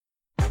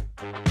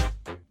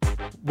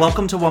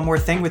Welcome to One More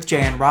Thing with Jay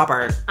and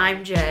Robert.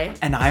 I'm Jay.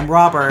 And I'm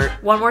Robert.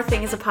 One More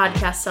Thing is a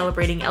podcast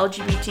celebrating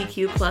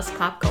LGBTQ plus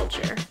pop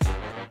culture.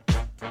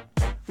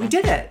 We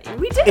did it.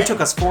 We did it. It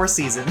took us 4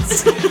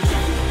 seasons.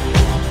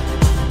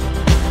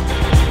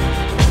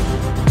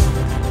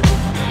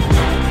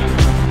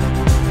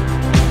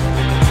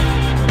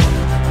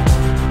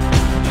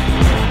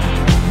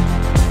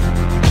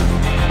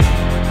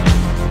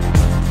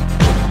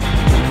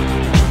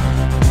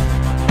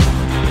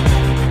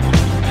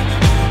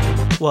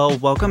 Well,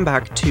 welcome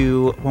back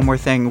to One More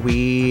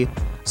Thing.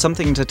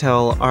 Something to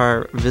tell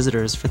our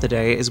visitors for the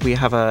day is we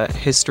have a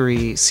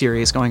history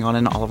series going on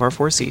in all of our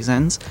 4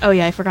 seasons. Oh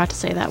yeah, I forgot to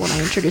say that when I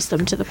introduced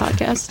them to the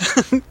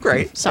podcast.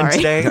 Great. Sorry. And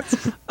today,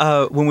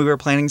 when we were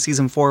planning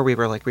season 4, we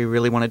were like, we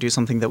really want to do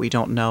something that we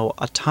don't know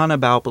a ton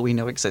about, but we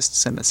know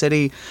exists in the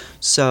city.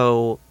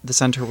 So the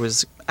center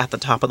was at the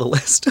top of the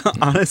list,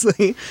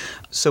 honestly.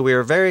 So we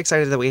are very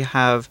excited that we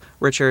have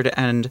Richard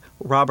and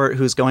Robert,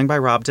 who's going by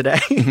Rob today.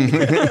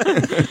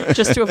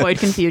 Just to avoid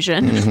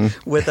confusion.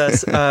 With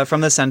us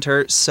from the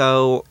center.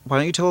 So why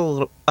don't you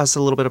tell us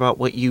a little bit about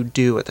what you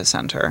do at the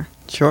center?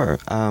 Sure.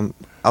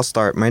 I'll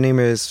start. My name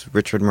is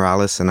Richard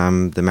Morales, and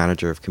I'm the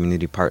manager of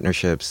community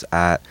partnerships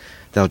at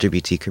the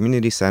LGBT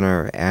Community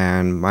Center.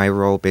 And my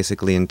role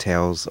basically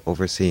entails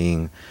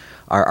overseeing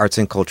our arts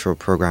and cultural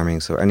programming.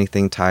 So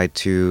anything tied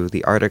to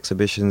the art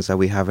exhibitions that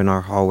we have in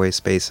our hallway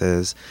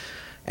spaces,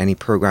 any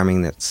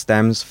programming that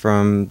stems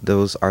from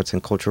those arts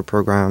and cultural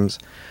programs,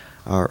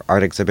 our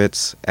art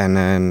exhibits, and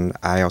then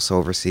I also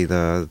oversee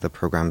the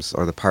programs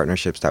or the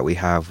partnerships that we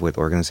have with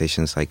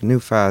organizations like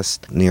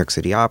NewFest, New York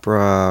City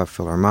Opera,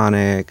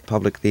 Philharmonic,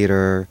 Public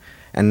Theater,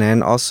 and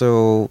then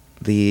also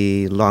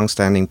the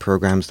long-standing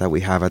programs that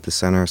we have at the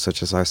center,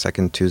 such as our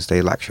Second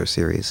Tuesday lecture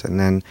series. And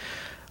then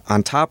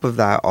on top of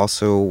that,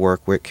 also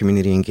work with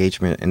community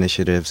engagement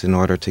initiatives in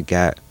order to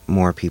get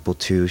more people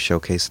to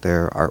showcase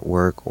their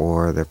artwork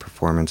or their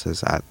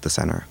performances at the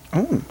center.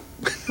 Oh,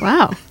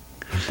 wow.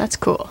 That's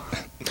cool.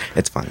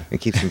 It's fun.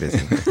 It keeps me busy.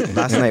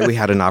 Last night we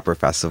had an opera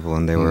festival,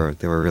 and they were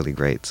really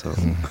great. So,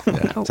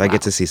 I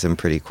get to see some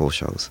pretty cool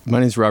shows. My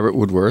name is Robert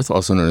Woodworth,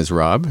 also known as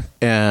Rob,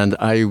 and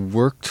I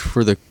worked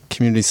for the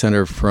community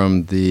center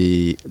from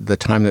the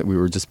time that we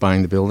were just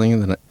buying the building, at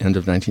the end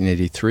of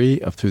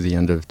 1983 up through the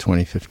end of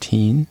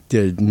 2015.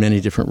 Did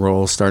many different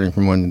roles, starting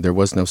from when there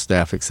was no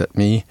staff except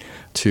me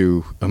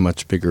to a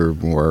much bigger,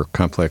 more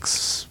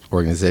complex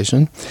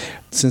organization.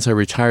 Since I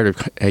retired,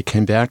 I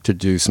came back to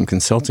do some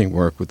consulting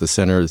work with the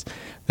centers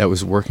that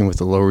was working with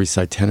the Lower East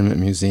Side Tenement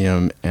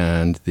Museum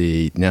and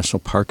the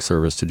National Park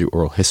Service to do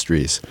oral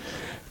histories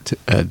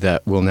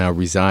that will now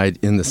reside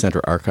in the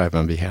center archive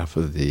on behalf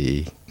of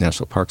the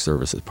National Park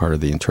Service as part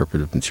of the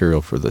interpretive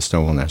material for the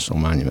Stonewall National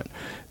Monument.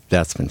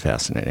 That's been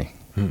fascinating.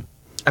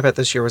 I bet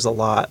this year was a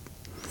lot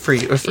for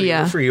you both.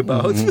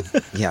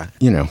 Mm-hmm. Yeah.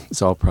 You know,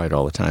 it's all Pride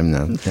all the time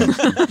now.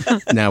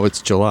 Now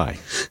it's July.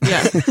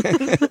 Yeah.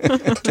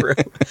 True.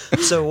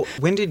 So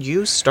when did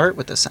you start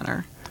with the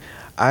center?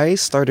 I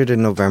started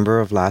in November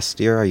of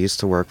last year. I used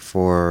to work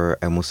for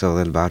El Museo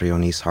del Barrio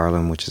in East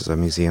Harlem, which is a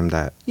museum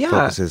that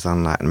focuses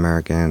on Latin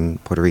American,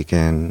 Puerto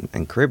Rican,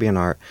 and Caribbean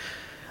art.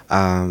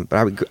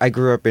 But I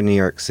grew up in New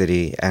York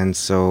City, and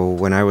so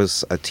when I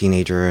was a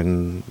teenager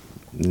in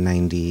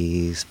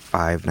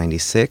 95,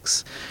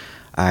 96,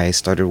 I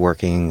started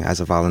working as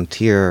a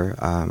volunteer.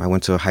 I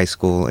went to a high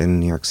school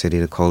in New York City,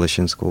 the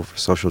Coalition School for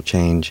Social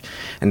Change,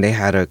 and they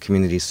had a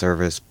community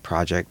service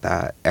project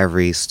that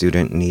every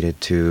student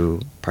needed to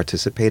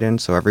participate in.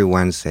 So every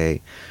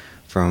Wednesday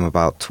from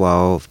about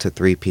 12 to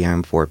 3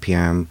 p.m., 4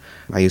 p.m.,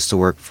 I used to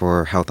work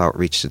for Health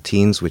Outreach to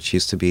Teens, which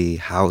used to be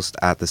housed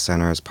at the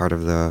center as part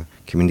of the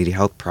Community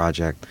Health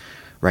Project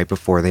right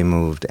before they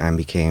moved and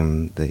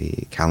became the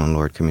Callan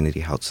Lord Community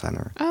Health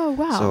Center. Oh,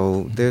 wow.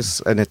 So there's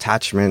an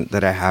attachment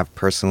that I have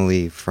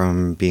personally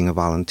from being a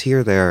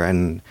volunteer there.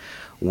 And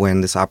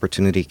when this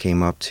opportunity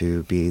came up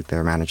to be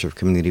their manager of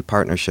community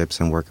partnerships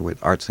and work with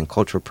arts and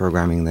cultural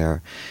programming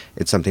there,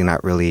 it's something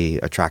that really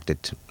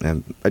attracted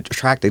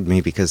me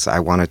because I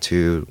wanted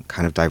to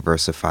kind of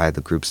diversify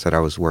the groups that I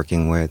was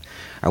working with.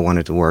 I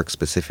wanted to work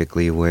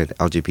specifically with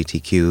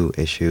LGBTQ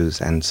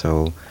issues. And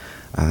so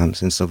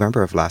since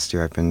November of last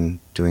year, I've been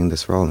doing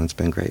this role, and it's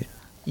been great.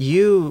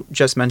 You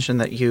just mentioned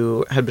that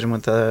you had been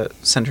with the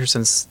center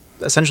since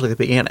essentially the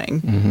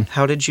beginning. Mm-hmm.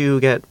 How did you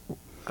get,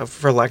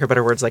 for lack of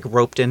better words, like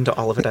roped into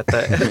all of it at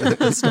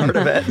the start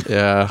of it?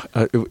 Yeah,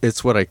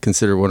 it's what I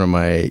consider one of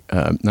my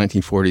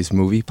 1940s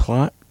movie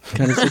plot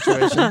kind of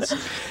situations.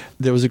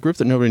 There was a group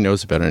that nobody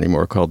knows about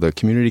anymore called the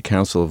Community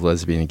Council of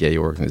Lesbian and Gay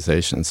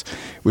Organizations,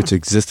 which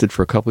existed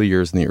for a couple of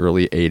years in the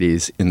early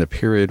 80s in the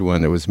period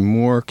when there was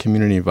more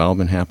community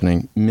involvement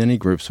happening, many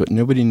groups, but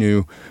nobody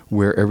knew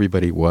where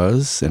everybody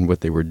was and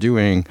what they were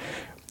doing.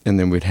 And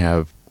then we'd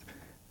have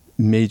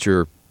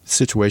major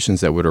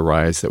situations that would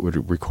arise that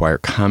would require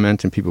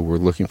comment, and people were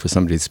looking for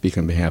somebody to speak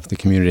on behalf of the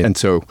community. And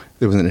so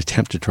there was an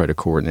attempt to try to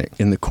coordinate.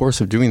 In the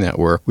course of doing that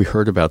work, we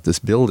heard about this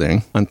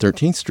building on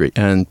 13th Street,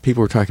 and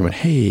people were talking about,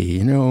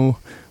 hey,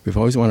 We've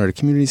always wanted a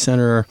community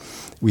center.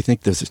 We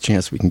think there's a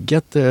chance we can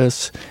get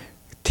this.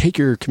 Take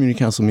your community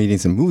council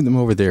meetings and move them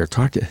over there.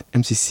 Talk to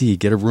MCC,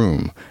 get a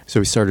room.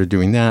 So we started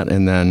doing that.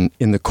 And then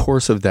in the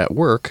course of that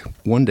work,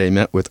 one day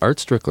met with Art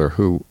Strickler,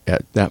 who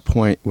at that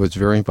point was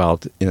very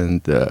involved in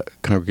the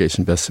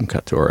Congregation Beth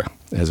Simchat Torah,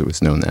 as it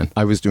was known then.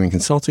 I was doing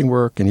consulting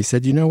work, and he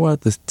said, you know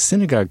what, the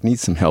synagogue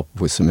needs some help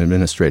with some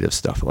administrative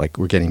stuff. Like,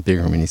 we're getting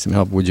bigger and we need some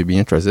help. Would you be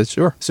interested?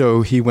 Sure.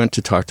 So he went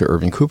to talk to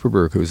Irving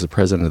Cooperberg, who was the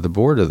president of the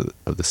board of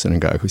the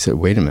synagogue, who said,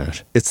 wait a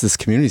minute, it's this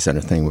community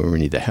center thing where we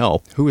need the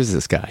help. Who is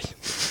this guy?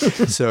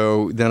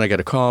 So then I got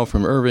a call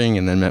from Irving,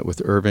 and then met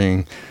with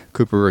Irving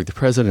Cooperberg, the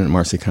president, and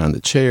Marcy Kahn, the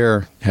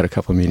chair, had a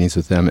couple of meetings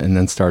with them, and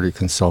then started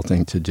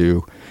consulting to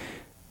do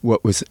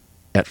what was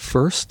at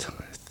first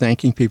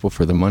thanking people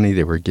for the money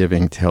they were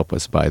giving to help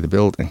us buy the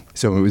building.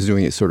 So I was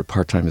doing it sort of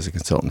part-time as a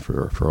consultant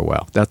for a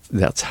while.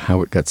 That's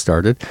how it got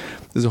started.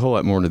 There's a whole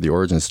lot more to the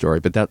origin story,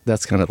 but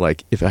that's kind of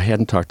like, if I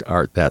hadn't talked to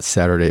Art that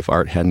Saturday, if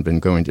Art hadn't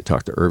been going to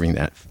talk to Irving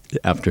that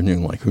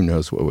afternoon, like, who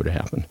knows what would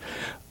have happened.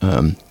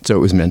 So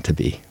it was meant to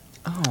be.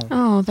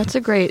 Oh, that's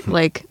a great,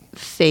 like,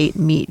 fate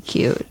meet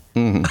cute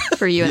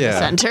for you in the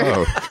center.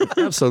 Oh,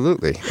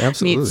 absolutely.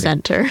 Meet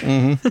center.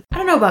 I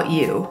don't know about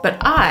you, but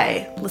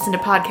I listen to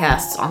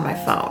podcasts on my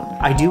phone.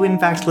 I do, in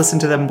fact, listen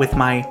to them with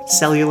my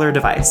cellular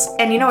device.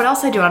 And you know what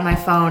else I do on my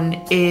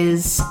phone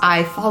is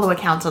I follow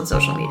accounts on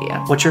social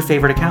media. What's your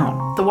favorite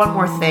account? The One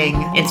More Thing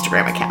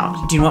Instagram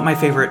account. Do you know what my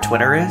favorite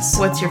Twitter is?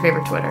 What's your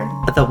favorite Twitter?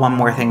 The One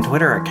More Thing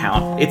Twitter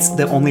account. It's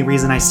the only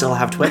reason I still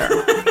have Twitter.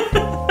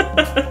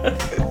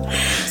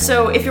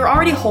 So if you're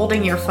already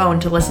holding your phone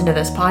to listen to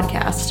this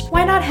podcast,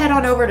 why not head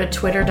on over to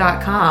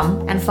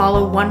twitter.com and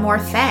follow One More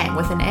Thing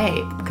with an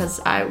A, because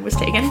I was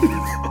taken.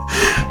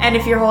 And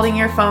if you're holding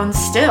your phone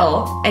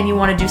still and you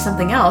want to do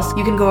something else,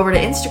 you can go over to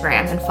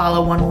Instagram and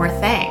follow One More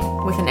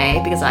Thing with an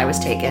A, because I was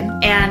taken.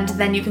 And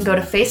then you can go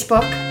to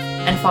Facebook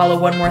and follow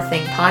One More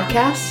Thing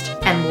Podcast,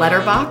 and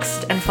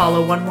Letterboxd and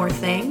follow One More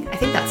Thing. I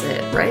think that's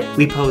it, right?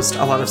 We post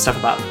a lot of stuff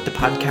about the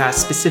podcast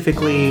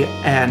specifically,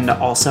 and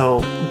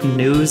also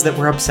news that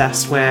we're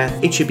obsessed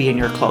with. It should be in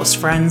your close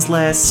friends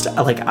list.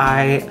 Like,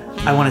 I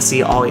want to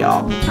see all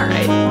y'all. All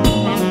right.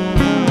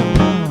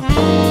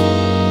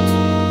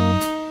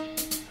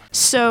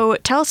 So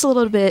tell us a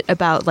little bit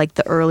about, like,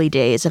 the early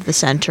days of the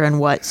center and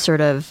what sort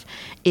of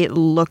it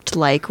looked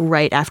like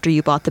right after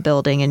you bought the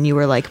building and you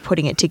were, like,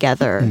 putting it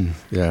together.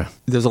 Yeah.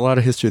 There's a lot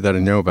of history that I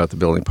know about the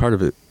building. Part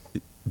of it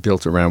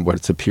built around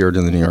what's appeared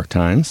in the New York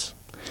Times.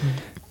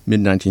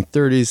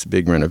 Mid-1930s,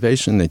 big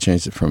renovation. They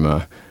changed it from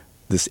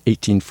this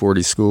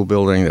 1840 school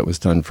building that was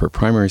done for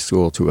primary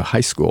school to a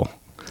high school.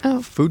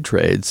 Oh. Food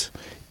trades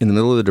in the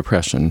middle of the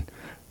Depression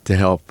to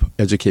help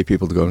educate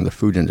people to go into the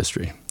food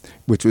industry,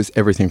 which was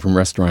everything from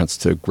restaurants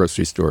to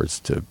grocery stores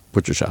to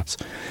butcher shops.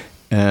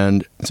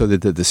 And so they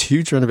did this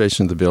huge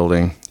renovation of the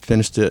building,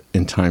 finished it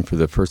in time for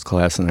the first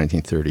class in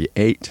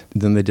 1938.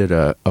 Then they did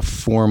a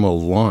formal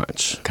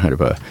launch, kind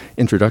of a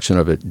introduction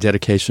of it,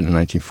 dedication in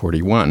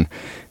 1941.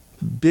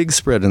 Big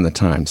spread in the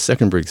Times,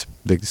 second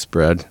big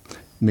spread.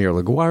 Mayor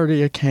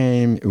LaGuardia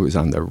came. It was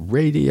on the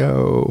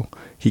radio.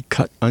 He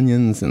cut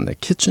onions in the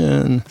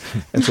kitchen.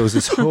 And so it was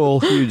this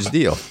whole huge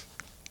deal.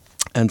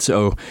 And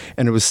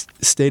it was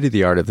state of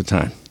the art at the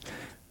time.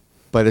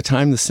 By the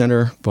time the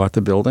center bought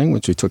the building,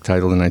 which we took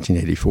title in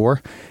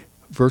 1984,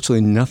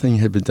 virtually nothing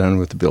had been done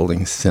with the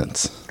building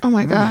since. Oh,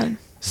 my God.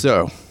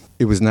 So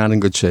it was not in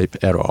good shape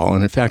at all.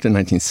 And in fact, in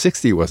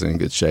 1960, it wasn't in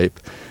good shape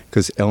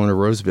because Eleanor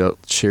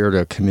Roosevelt chaired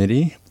a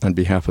committee on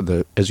behalf of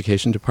the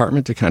education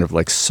department to kind of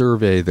like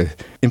survey the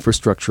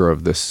infrastructure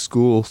of the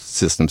school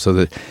system. So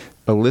that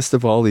a list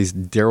of all these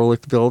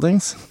derelict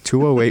buildings,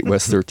 208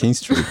 West 13th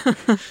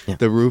Street.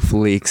 The roof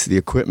leaks, the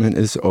equipment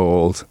is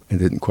old. I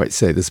didn't quite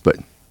say this, but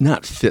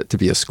not fit to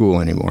be a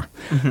school anymore.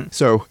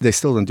 So they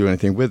still didn't do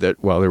anything with it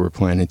while they were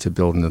planning to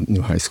build a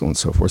new high school and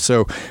so forth.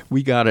 So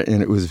we got it,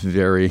 and it was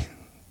very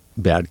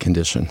bad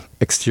condition,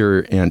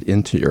 exterior and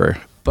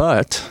interior.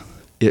 But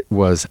it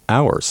was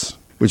ours,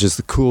 which is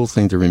the cool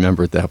thing to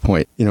remember at that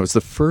point. You know, it's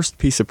the first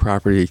piece of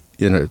property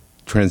in a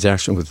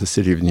transaction with the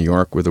city of New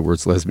York where the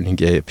words lesbian and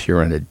gay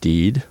appear on a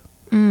deed.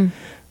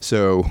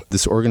 So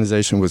this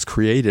organization was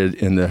created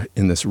in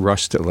this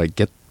rush to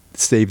like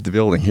save the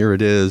building. Here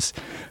it is.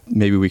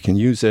 Maybe we can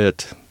use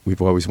it.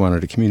 We've always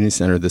wanted a community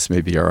center. This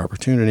may be our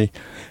opportunity.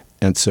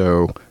 And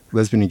so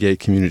Lesbian and Gay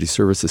Community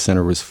Services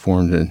Center was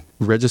formed and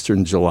registered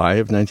in July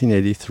of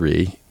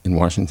 1983 in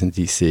Washington,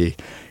 D.C.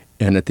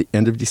 And at the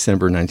end of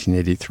December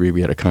 1983,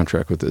 we had a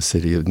contract with the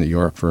city of New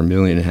York for $1.5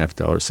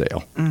 million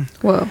sale.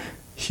 Whoa.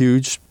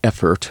 Huge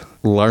effort,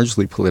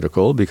 largely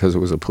political, because it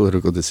was a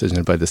political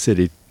decision by the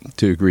city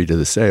to agree to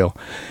the sale.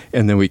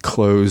 And then we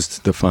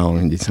closed the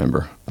following December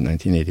of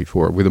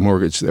 1984 with a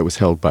mortgage that was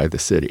held by the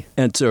city.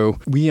 And so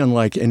we,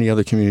 unlike any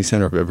other community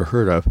center I've ever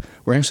heard of,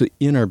 were actually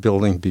in our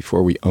building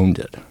before we owned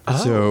it.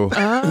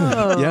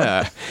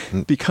 Yeah,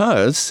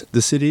 because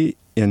the city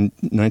in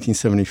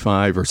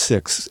 1975 or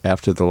 6,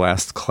 after the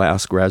last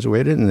class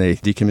graduated and they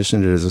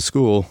decommissioned it as a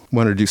school,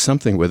 wanted to do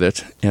something with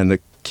it. And the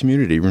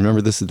community,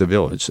 remember this is the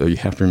village, so you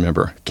have to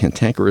remember,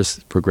 cantankerous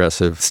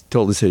progressives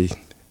told the city,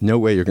 no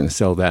way you're going to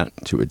sell that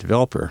to a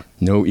developer.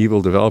 No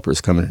evil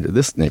developers coming into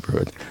this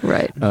neighborhood.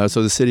 Right.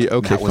 So the city,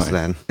 okay, That was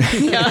fine.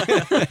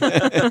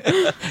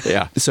 then.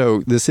 Yeah.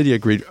 So the city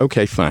agreed,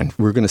 okay, fine.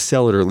 We're going to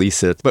sell it or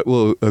lease it, but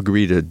we'll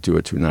agree to do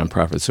it to a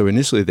nonprofit. So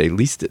initially they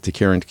leased it to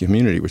Caring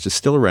Community, which is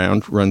still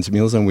around, runs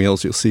Meals on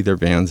Wheels. You'll see their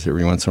vans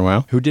every once in a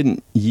while, who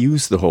didn't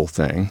use the whole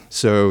thing.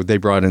 So they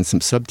brought in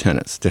some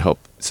subtenants to help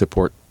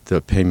support the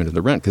payment of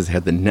the rent because they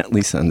had the net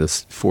lease on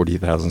this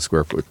 40,000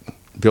 square foot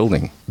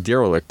building,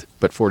 derelict,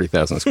 but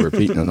 40,000 square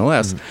feet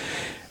nonetheless.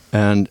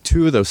 And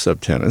 2 of those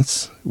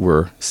subtenants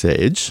were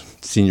SAGE,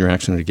 Senior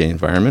Action to Gay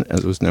Environment,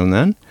 as it was known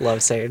then.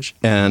 Love Sage.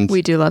 And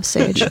We do love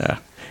Sage. yeah,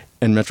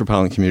 and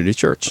Metropolitan Community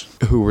Church,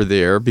 who were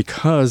there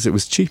because it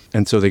was cheap.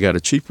 And so they got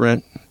a cheap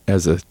rent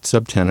as a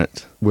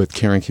subtenant with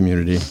Caring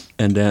Community.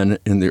 And then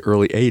in the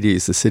early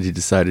 80s, the city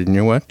decided, you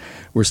know what,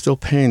 we're still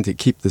paying to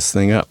keep this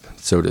thing up,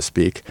 so to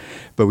speak,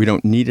 but we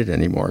don't need it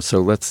anymore. So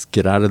let's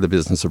get out of the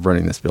business of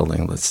running this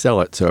building. Let's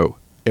sell it. So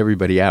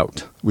everybody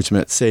out, which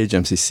meant SAGE,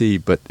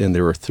 MCC, but then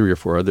there were 3 or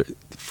 4 other.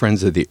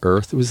 Friends of the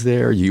Earth was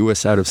there.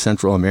 U.S. out of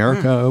Central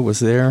America was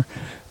there.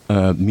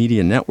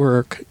 Media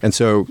Network. And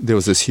so there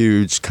was this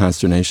huge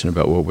consternation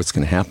about, well, what's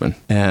going to happen?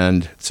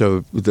 And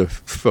so the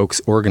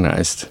folks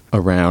organized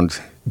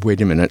around,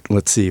 wait a minute,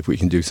 let's see if we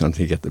can do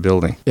something to get the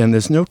building. And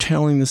there's no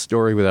telling the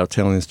story without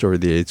telling the story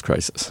of the AIDS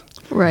crisis.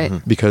 Right.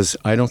 Because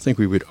I don't think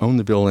we would own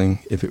the building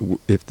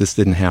if this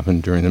didn't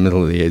happen during the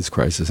middle of the AIDS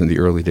crisis, in the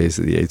early days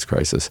of the AIDS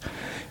crisis,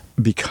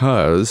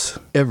 because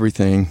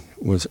everything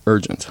was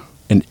urgent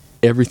and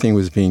everything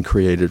was being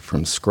created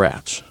from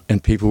scratch.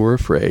 And people were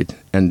afraid.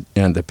 And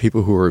the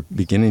people who were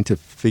beginning to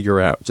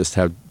figure out just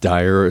how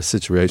dire a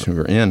situation we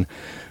were in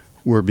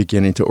were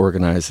beginning to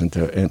organize and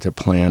to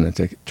plan and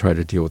to try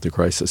to deal with the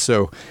crisis.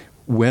 So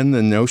when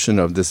the notion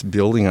of this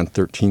building on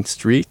 13th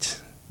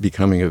Street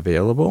becoming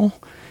available,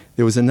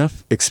 there was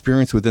enough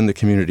experience within the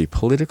community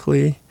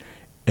politically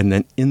and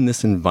then in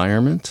this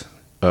environment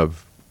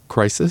of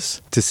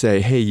crisis to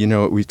say, hey, you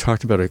know, we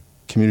talked about a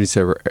community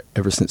center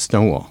ever since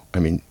Stonewall. I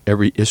mean,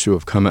 every issue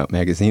of Come Out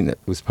magazine that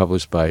was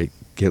published by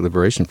Gay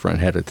Liberation Front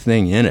had a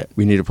thing in it.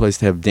 We need a place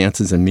to have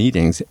dances and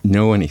meetings.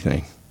 Know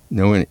anything.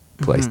 Know any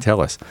place.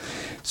 Tell us.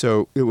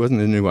 So it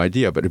wasn't a new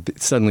idea, but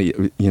it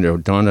suddenly, you know,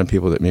 dawned on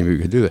people that maybe we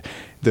could do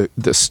that.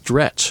 The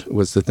stretch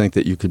was to think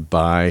that you could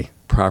buy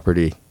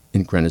property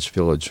in Greenwich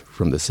Village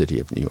from the city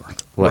of New York.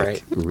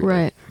 Right.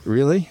 Right.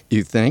 Really?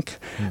 You think?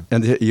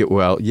 And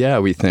well, yeah,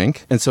 we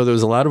think. And so there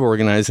was a lot of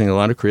organizing, a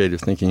lot of creative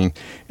thinking,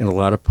 and a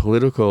lot of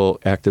political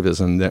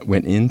activism that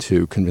went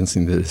into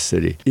convincing the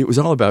city. It was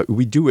all about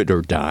we do it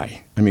or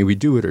die. I mean, we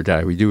do it or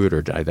die. We do it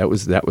or die. That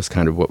was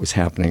kind of what was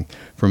happening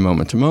from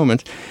moment to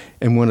moment.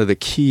 And one of the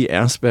key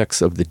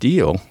aspects of the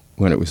deal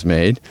when it was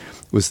made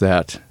was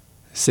that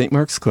St.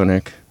 Mark's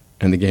Clinic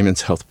and the Gay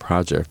Men's Health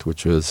Project,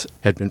 which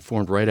had been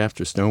formed right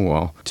after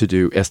Stonewall to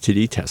do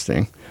STD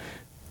testing,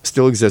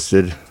 still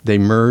existed. They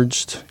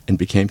merged and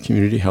became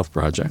Community Health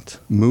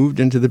Project, moved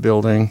into the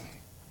building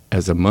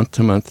as a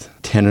month-to-month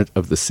tenant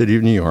of the city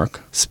of New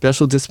York,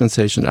 special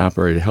dispensation to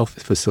operate a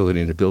health facility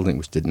in a building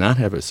which did not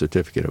have a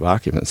certificate of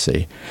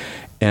occupancy,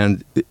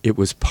 and it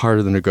was part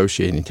of the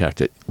negotiating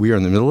tactic. We are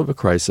in the middle of a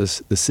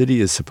crisis. The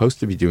city is supposed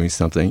to be doing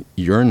something.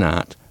 You're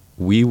not.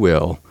 We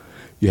will.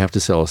 You have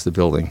to sell us the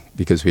building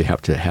because we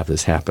have to have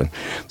this happen.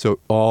 So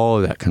all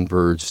of that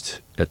converged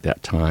at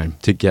that time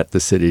to get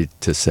the city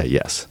to say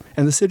yes.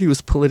 And the city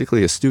was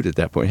politically astute at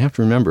that point. You have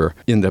to remember,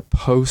 in the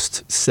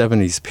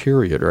post-70s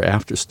period or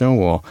after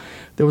Stonewall,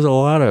 there was a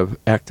lot of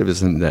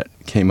activism that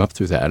came up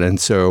through that. And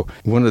so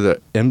one of the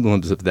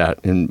emblems of that,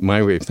 in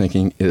my way of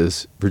thinking,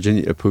 is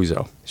Virginia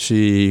Apuzzo.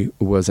 She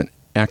was an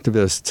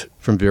activist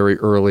from very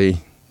early.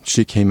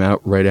 She came out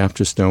right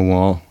after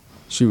Stonewall.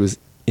 She was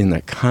in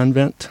that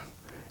convent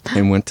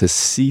and went to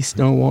see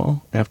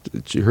Stonewall after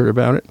she heard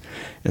about it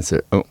and said,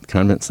 oh,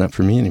 convent's not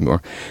for me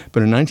anymore.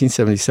 But in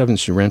 1977,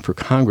 she ran for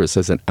Congress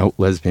as an out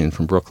lesbian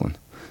from Brooklyn.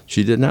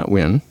 She did not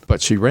win,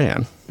 but she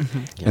ran.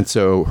 Mm-hmm. And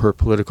so her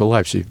political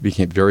life, she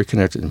became very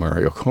connected to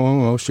Mario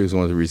Cuomo. She was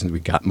one of the reasons we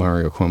got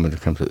Mario Cuomo to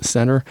come to the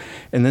center.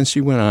 And then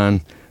she went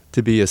on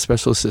to be a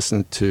special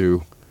assistant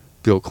to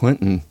Bill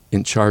Clinton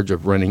in charge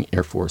of running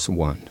Air Force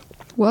One.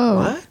 Whoa.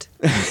 What?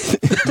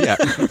 Yeah,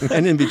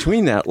 and in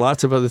between that,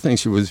 lots of other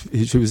things. She was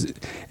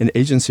an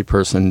agency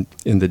person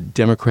in the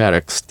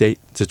Democratic state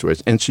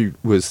situation, and she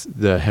was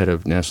the head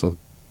of National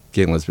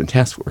Gay and Lesbian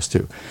Task Force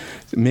too.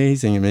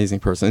 Amazing, amazing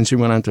person. And she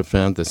went on to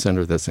found the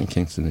center that's in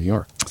Kingston, New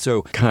York.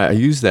 So I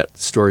use that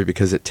story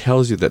because it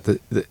tells you that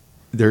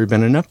there have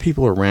been enough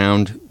people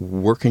around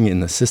working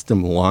in the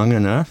system long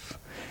enough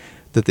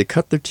that they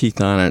cut their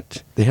teeth on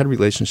it. They had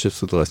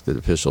relationships with elected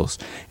officials,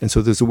 and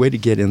so there's a way to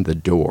get in the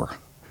door,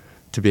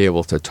 to be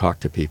able to talk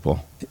to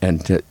people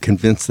and to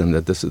convince them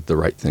that this is the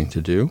right thing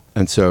to do.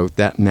 And so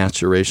that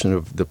maturation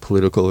of the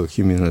political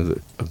acumen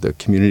of the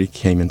community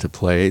came into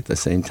play at the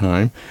same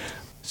time.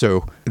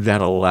 So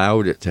that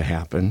allowed it to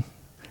happen.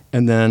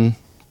 And then,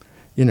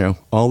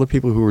 all the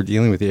people who were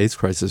dealing with the AIDS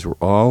crisis were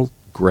all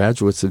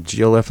graduates of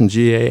GLF and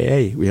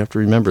GAA. We have to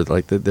remember,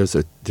 there's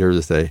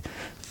a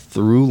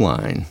through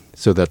line,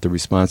 so that the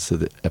response to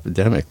the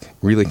epidemic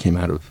really came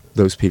out of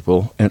those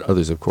people and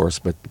others, of course,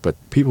 but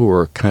people who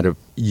were kind of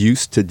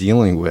used to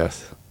dealing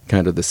with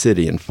kind of the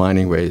city and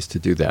finding ways to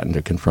do that and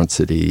to confront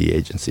city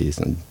agencies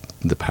and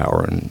the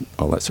power and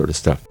all that sort of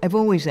stuff. I've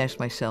always asked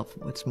myself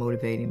what's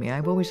motivating me.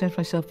 I've always asked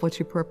myself, what's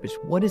your purpose?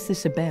 What is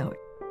this about?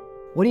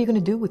 What are you going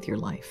to do with your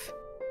life?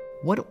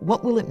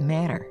 What will it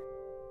matter?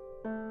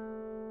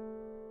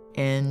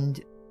 And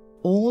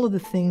all of the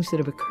things that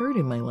have occurred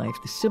in my life,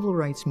 the civil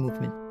rights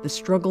movement, the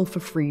struggle for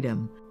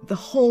freedom, the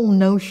whole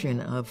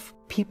notion of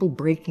people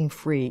breaking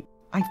free,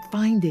 I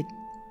find it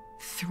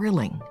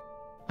thrilling.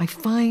 I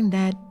find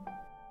that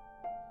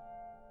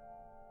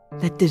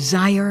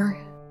desire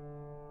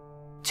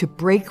to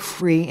break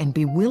free and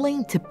be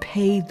willing to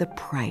pay the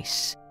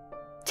price.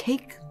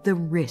 Take the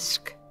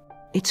risk.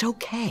 It's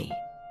okay.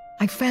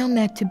 I found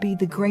that to be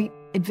the great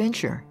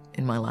adventure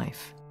in my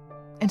life.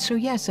 And so,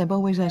 yes, I've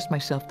always asked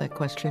myself that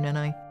question,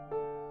 and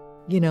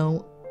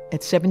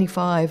at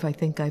 75, I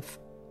think I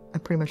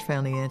pretty much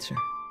found the answer.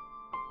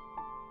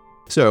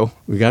 So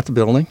we got the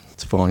building.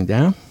 It's falling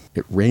down.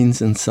 It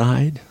rains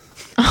inside.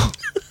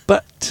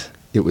 But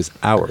it was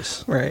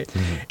ours. Right.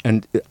 Mm-hmm.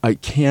 And I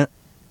can't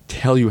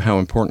tell you how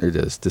important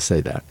it is to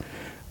say that.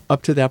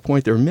 Up to that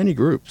point, there were many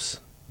groups,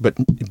 but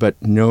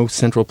no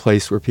central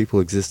place where people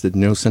existed,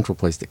 no central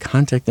place to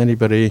contact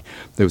anybody.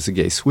 There was a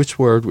gay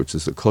switchboard, which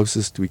is the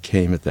closest we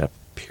came at that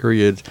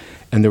period.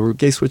 And there were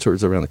gay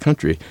switchboards around the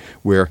country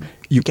where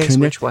you Gay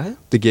connect switch what?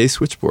 the gay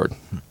switchboard.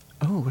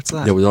 Oh, what's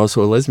that? There was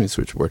also a lesbian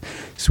switchboard.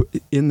 So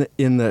in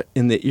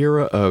the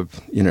era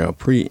of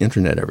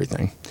pre-internet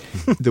everything,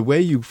 the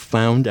way you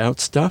found out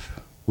stuff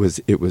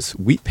was it was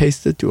wheat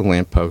pasted to a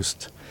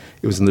lamppost.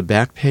 It was in the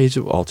back page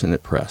of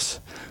alternate press,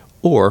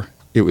 or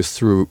it was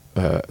through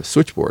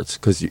switchboards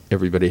because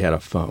everybody had a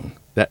phone.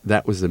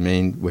 That was the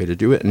main way to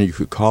do it, and you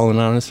could call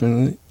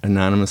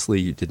anonymously.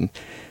 You didn't.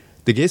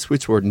 The gay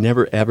switchboard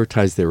never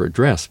advertised their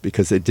address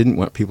because they didn't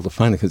want people to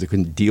find them because they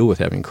couldn't deal with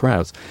having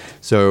crowds.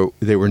 So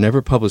they were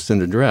never published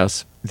an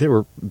address. There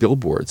were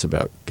billboards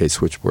about gay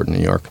switchboard in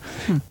New York.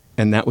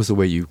 And that was the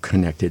way you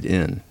connected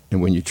in.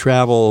 And when you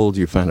traveled,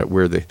 you found out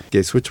where the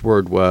gay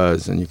switchboard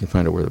was, and you can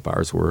find out where the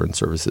bars were and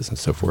services and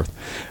so forth.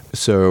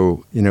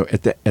 So,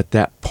 at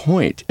that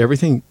point,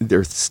 everything,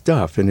 there's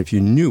stuff, and if you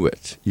knew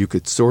it, you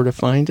could sort of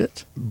find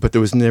it, but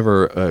there was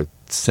never a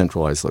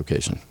centralized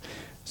location.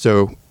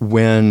 So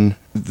when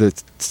the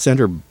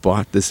center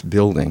bought this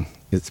building,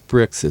 it's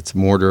bricks, it's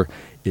mortar,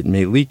 it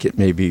may leak, it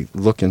may be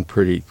looking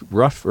pretty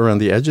rough around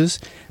the edges,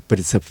 but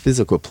it's a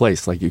physical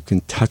place, like you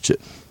can touch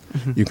it.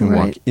 Mm-hmm. You can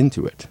walk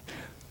into it.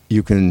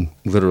 You can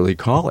literally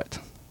call it,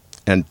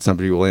 and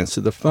somebody will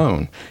answer the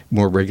phone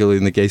more regularly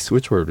than the gay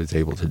switchboard was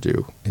able to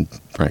do, and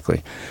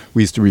frankly.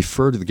 We used to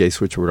refer to the gay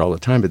switchboard all the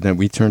time, but then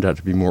we turned out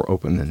to be more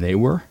open than they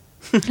were.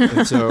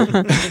 And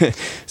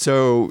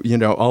so,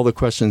 all the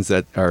questions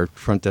that our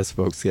front desk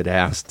folks get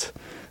asked,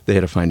 they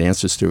had to find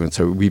answers to, and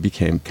so we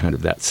became kind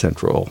of that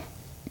central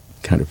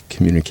kind of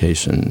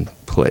communication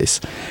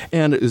place.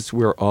 And it was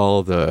where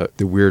all the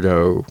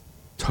weirdo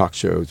talk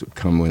shows would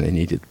come when they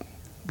needed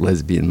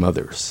lesbian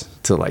mothers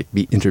to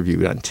be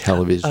interviewed on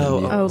television.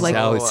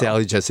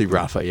 Sally Jesse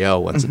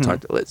Raphael wants to talk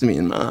to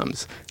lesbian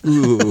moms.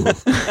 Ooh,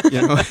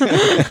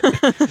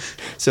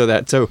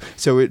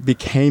 So it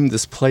became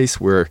this place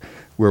where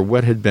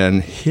what had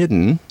been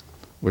hidden,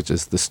 which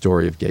is the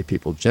story of gay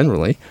people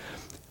generally,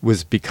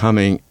 was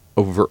becoming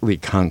overtly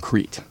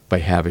concrete by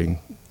having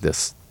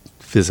this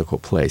physical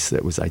place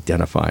that was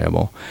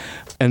identifiable.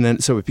 And then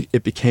so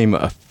it became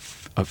a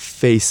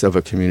face of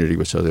a community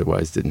which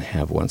otherwise didn't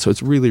have one. So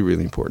it's really,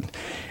 really important.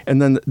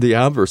 And then the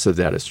obverse of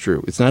that is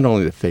true. It's not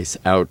only the face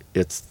out,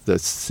 it's the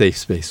safe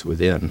space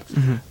within.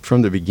 Mm-hmm.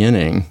 From the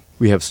beginning,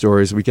 we have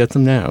stories, we get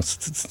them now. The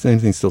same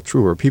thing's still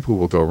true, where people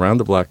will go around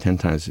the block 10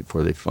 times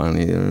before they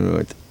finally,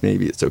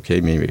 maybe it's okay,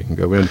 maybe I can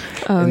go in.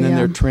 And then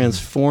they're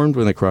transformed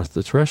when they cross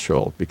the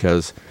threshold,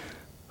 because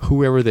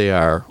whoever they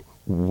are,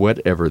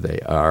 whatever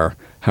they are,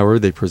 however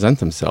they present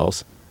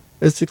themselves,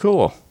 it's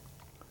cool.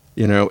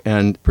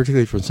 And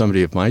particularly for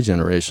somebody of my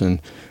generation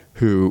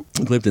who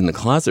lived in the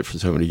closet for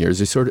so many years,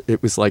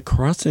 it was like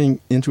crossing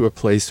into a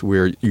place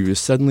where you were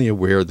suddenly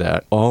aware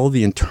that all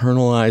the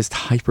internalized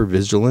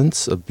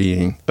hypervigilance of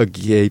being a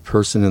gay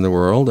person in the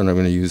world, and I'm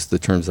going to use the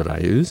terms that I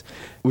use,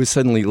 was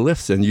suddenly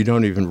lifts, and you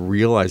don't even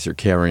realize you're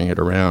carrying it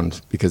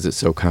around because it's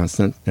so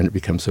constant and it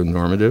becomes so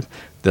normative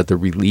that the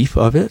relief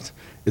of it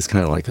is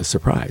kind of like a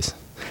surprise.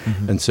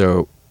 Mm-hmm. And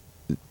so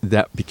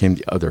that became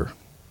the other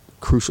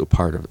crucial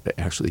part of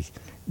actually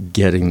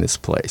getting this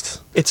place.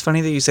 It's funny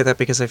that you say that,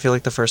 because I feel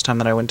like the first time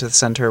that I went to the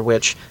center,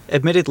 which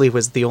admittedly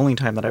was the only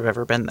time that I've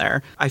ever been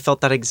there, I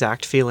felt that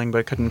exact feeling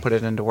but couldn't put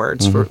it into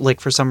words. Mm-hmm.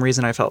 For some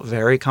reason I felt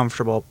very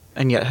comfortable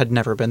and yet had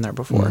never been there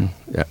before.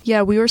 Mm-hmm.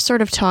 Yeah, we were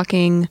sort of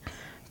talking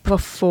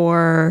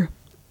before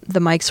the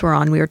mics were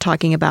on. We were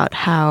talking about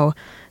how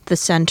the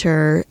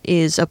center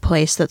is a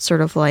place that sort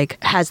of like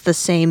has the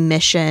same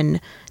mission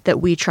that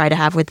we try to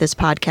have with this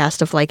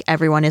podcast of like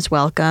everyone is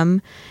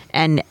welcome,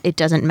 and it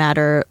doesn't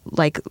matter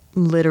like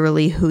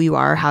literally who you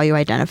are, how you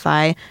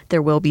identify,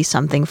 there will be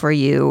something for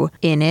you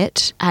in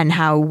it, and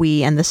how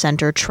we and the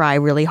center try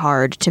really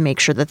hard to make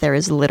sure that there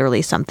is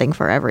literally something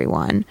for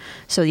everyone.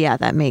 So yeah,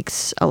 that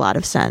makes a lot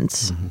of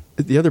sense. Mm-hmm.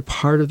 The other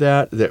part of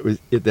that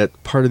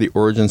part of the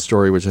origin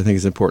story, which I think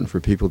is important for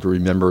people to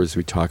remember as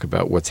we talk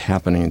about what's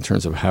happening in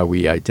terms of how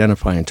we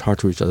identify and talk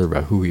to each other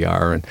about who we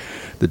are and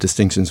the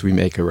distinctions we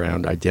make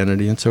around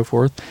identity and so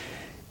forth.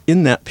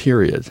 In that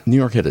period, New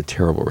York had a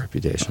terrible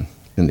reputation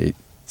in the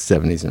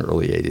 70s and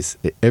early 80s.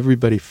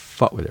 Everybody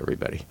fought with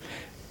everybody.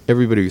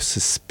 Everybody was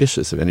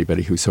suspicious of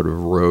anybody who sort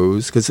of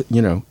rose. Because,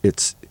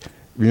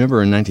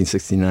 remember in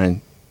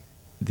 1969,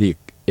 the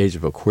age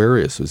of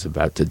Aquarius was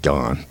about to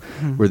dawn,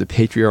 where the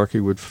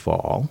patriarchy would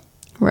fall.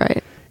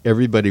 Right.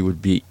 Everybody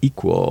would be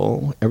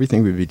equal.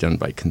 Everything would be done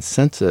by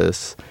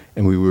consensus,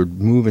 and we would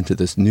move into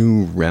this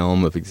new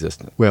realm of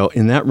existence. Well,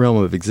 in that realm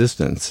of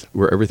existence,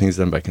 where everything's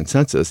done by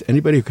consensus,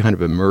 anybody who kind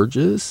of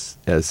emerges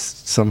as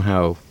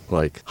somehow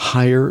like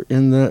higher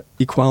in the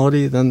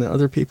equality than the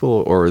other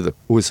people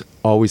was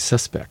always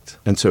suspect.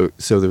 And so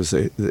there was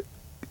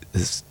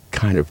this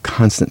kind of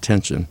constant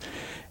tension.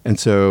 And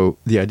so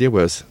the idea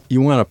was, you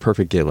want a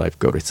perfect gay life,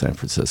 go to San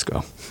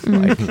Francisco.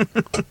 And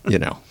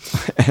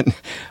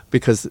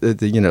because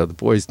the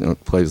boys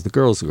don't play with the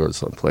girls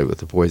don't play with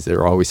the boys.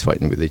 They're always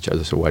fighting with each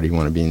other. So why do you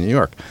want to be in New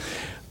York?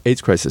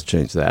 AIDS crisis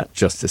changed that,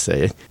 just to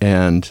say it.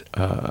 And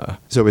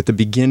so at the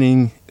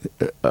beginning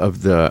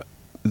of the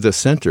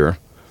center,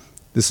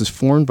 this is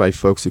formed by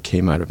folks who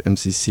came out of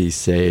MCC,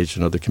 SAGE,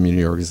 and other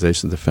community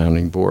organizations, the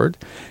founding board,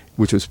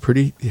 which was a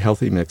pretty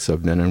healthy mix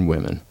of men and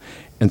women.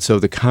 And so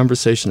the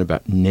conversation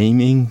about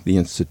naming the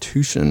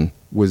institution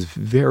was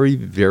very,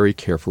 very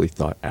carefully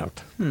thought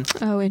out.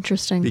 Oh,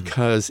 interesting.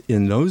 Because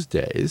in those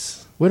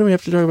days, what do we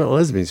have to talk about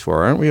lesbians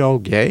for? Aren't we all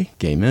gay?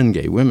 Gay men,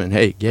 gay women.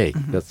 Hey, gay,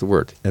 that's the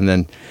word. And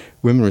then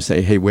women would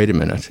say, hey, wait a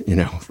minute, you're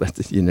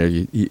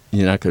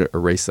not going to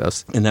erase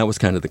us. And that was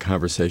kind of the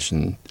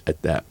conversation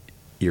at that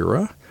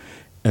era.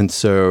 And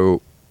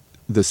so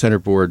the center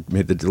board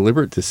made the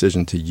deliberate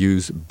decision to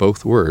use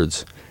both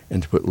words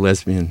and to put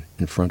lesbian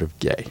in front of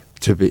gay,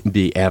 to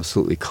be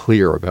absolutely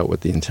clear about what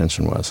the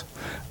intention was,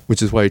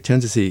 which is why you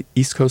tend to see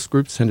East Coast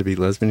groups tend to be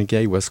lesbian and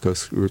gay, West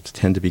Coast groups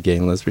tend to be gay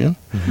and lesbian.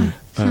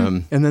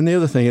 And then the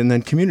other thing, and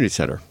then community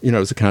center.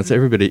 As a concept,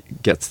 everybody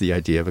gets the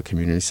idea of a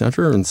community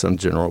center in some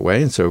general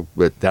way, and so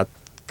that's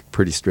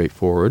pretty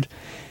straightforward.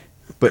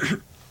 But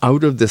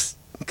out of this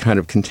kind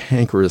of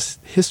cantankerous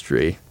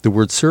history, the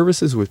word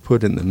services was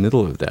put in the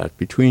middle of that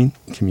between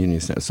community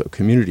center. So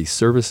community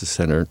services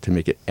center, to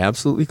make it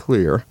absolutely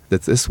clear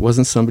that this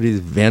wasn't somebody's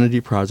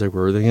vanity project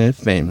where they're going to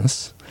get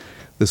famous.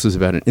 This was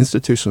about an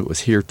institution that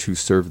was here to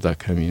serve the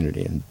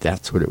community, and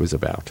that's what it was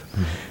about.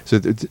 So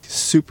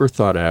super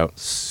thought out,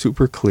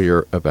 super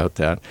clear about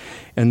that.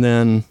 And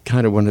then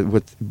kind of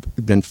what's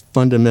been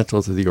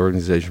fundamental to the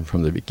organization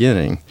from the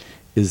beginning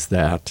is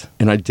that,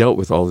 and I dealt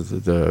with all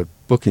of the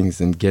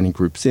bookings and getting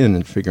groups in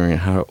and figuring out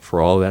how for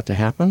all that to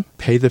happen.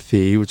 Pay the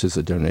fee, which is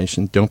a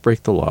donation. Don't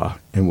break the law,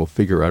 and we'll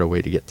figure out a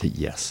way to get to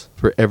yes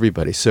for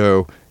everybody.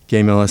 So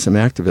Gay Male SM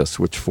Activists,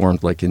 which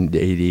formed like in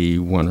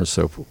 81 or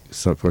so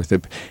forth,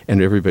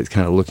 and everybody's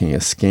kind of looking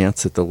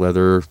askance at the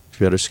leather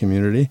fetish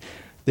community.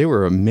 They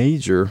were a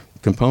major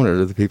component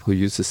of the people who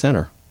used the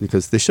center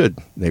because they should.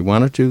 They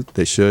wanted to.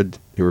 They should.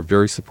 They were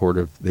very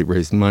supportive. They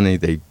raised money.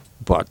 They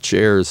bought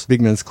chairs.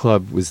 Big Men's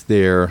Club was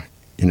there,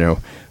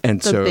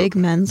 and the Big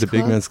Men's Club?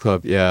 Big Men's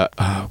Club, yeah.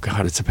 Oh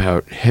God, it's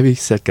about heavy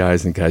set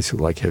guys and guys who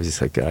like heavy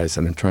set guys.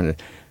 And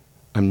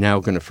I'm now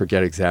going to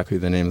forget exactly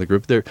the name of the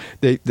group.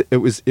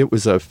 It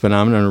was a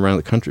phenomenon around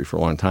the country for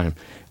a long time.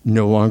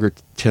 No longer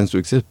tends to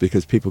exist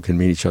because people can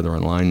meet each other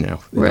online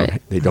now.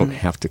 They don't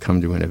have to come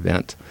to an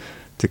event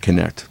to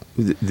connect.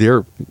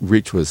 Their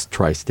reach was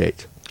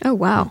tri-state. Oh,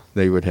 wow.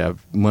 They would have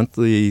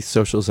monthly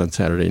socials on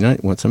Saturday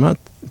night, once a month.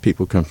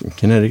 People come from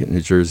Connecticut, New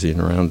Jersey, and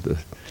around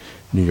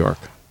New York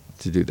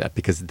to do that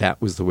because that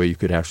was the way you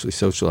could actually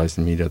socialize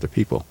and meet other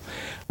people.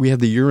 We had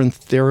the urine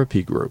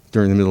therapy group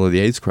during the middle of the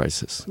AIDS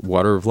crisis,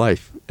 Water of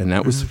Life, and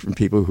that was from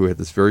people who had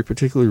this very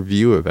particular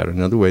view about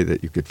another way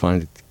that you could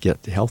find to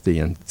get healthy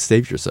and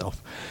save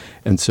yourself.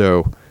 And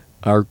so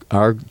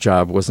our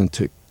job wasn't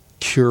to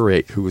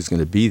curate who was going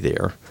to be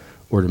there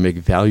or to make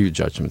value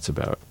judgments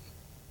about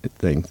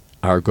things.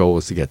 Our goal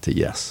was to get to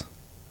yes.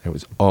 That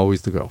was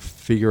always the goal.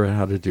 Figure out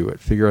how to do it.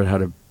 Figure out how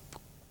to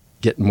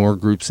get more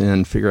groups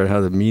in. Figure out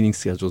how the meeting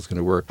schedule is going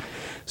to work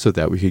so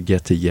that we could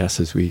get to yes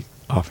as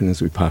often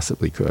as we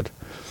possibly could.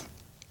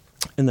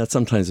 And that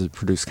sometimes has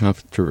produced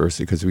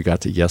controversy because we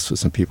got to yes with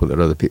some people that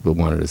other people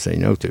wanted to say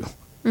no to.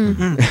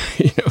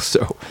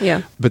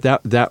 Yeah. But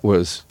that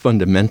was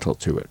fundamental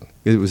to it.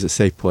 It was a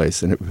safe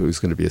place, and if it was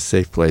going to be a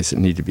safe place, it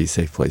needed to be a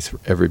safe place for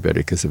everybody,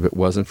 because if it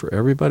wasn't for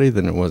everybody,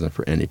 then it wasn't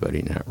for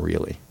anybody, not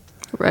really.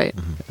 Right.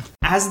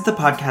 As the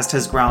podcast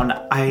has grown,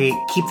 I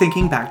keep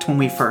thinking back to when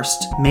we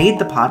first made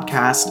the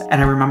podcast,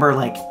 and I remember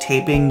like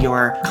taping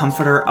your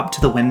comforter up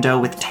to the window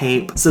with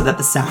tape so that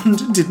the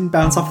sound didn't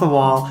bounce off the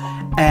wall.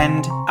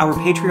 And our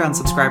Patreon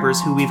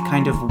subscribers, who we've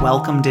kind of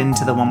welcomed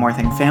into the One More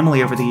Thing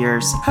family over the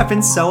years, have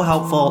been so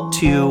helpful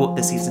to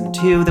the season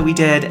 2 that we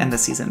did and the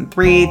season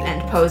 3.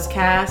 And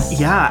Postcast.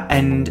 Yeah,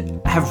 and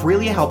have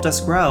really helped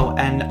us grow.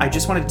 And I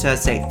just wanted to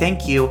say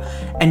thank you.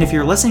 And if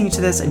you're listening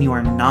to this and you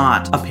are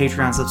not a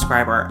Patreon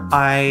subscriber,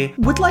 I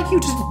would like you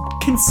to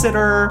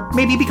consider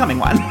maybe becoming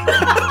one.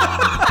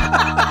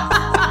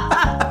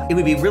 It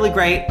would be really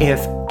great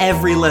if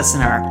every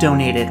listener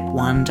donated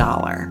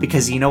 $1,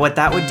 because you know what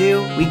that would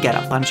do? We'd get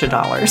a bunch of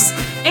dollars.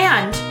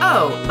 And,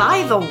 oh,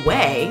 by the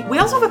way, we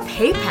also have a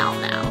PayPal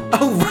now.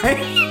 Oh,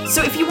 right?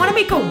 So if you want to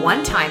make a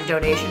one-time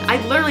donation,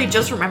 I literally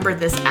just remembered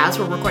this as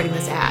we're recording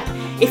this ad.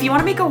 If you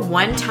want to make a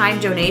one-time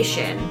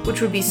donation, which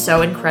would be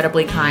so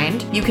incredibly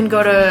kind, you can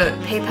go to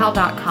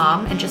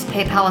paypal.com and just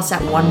PayPal us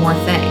at One More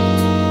Thing.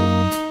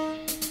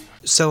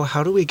 So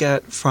how do we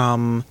get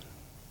from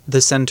the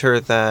center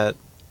that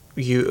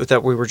we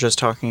were just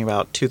talking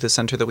about to the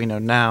center that we know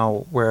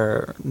now,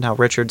 where now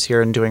Richard's here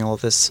and doing all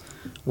of this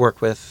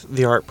work with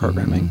the art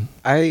programming?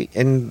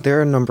 And there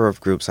are a number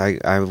of groups.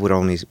 I would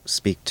only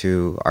speak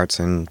to arts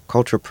and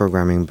culture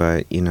programming,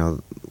 but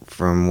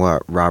from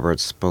what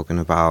Robert's spoken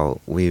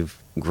about, we've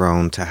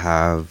grown to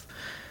have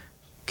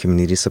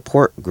community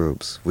support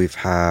groups. We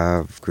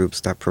have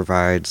groups that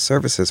provide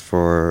services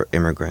for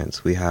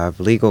immigrants. We have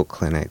legal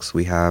clinics.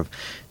 We have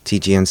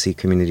TGNC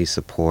community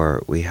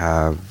support. We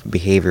have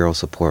behavioral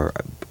support,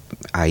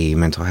 i.e.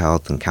 mental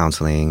health and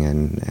counseling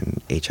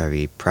and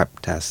HIV PrEP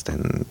test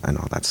and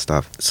all that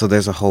stuff. So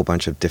there's a whole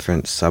bunch of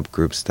different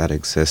subgroups that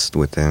exist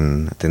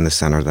within the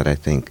center that I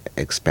think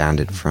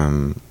expanded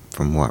from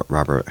what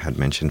Robert had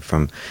mentioned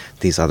from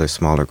these other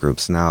smaller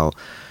groups. Now,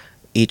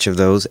 each of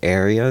those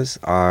areas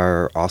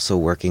are also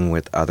working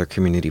with other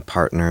community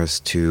partners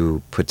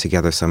to put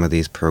together some of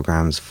these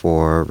programs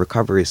for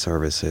recovery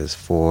services,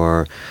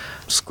 for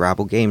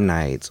Scrabble game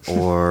nights,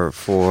 or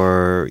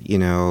for,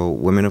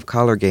 women of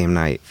color game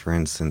night, for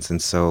instance.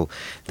 And so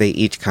they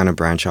each kind of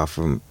branch off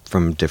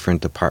from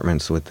different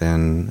departments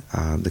within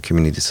the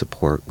community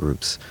support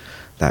groups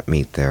that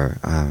meet there.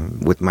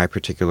 With my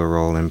particular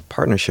role in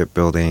partnership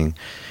building,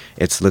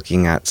 it's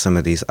looking at some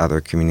of these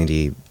other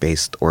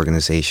community-based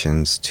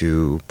organizations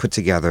to put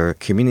together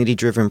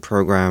community-driven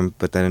program,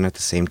 but then at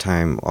the same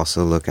time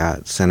also look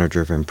at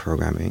center-driven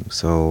programming.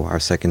 So our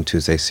Second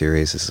Tuesday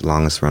series is the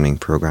longest-running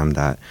program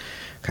that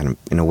kind of,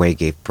 in a way,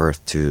 gave birth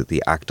to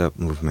the ACT UP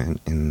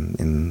movement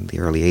in the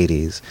early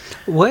 80s.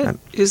 What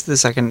is the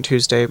Second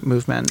Tuesday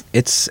movement?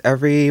 It's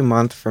every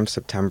month from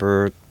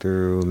September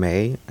through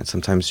May, and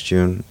sometimes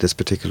June. This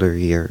particular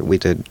year, we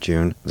did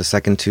June. The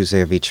second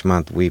Tuesday of each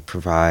month, we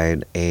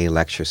provide a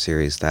lecture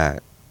series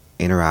that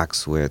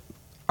interacts with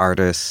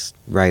artists,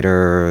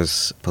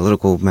 writers,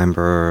 political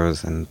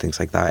members, and things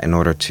like that in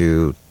order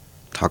to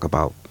talk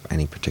about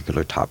any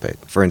particular topic.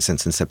 For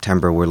instance, in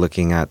September, we're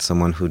looking at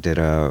someone who did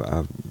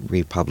a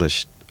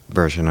republished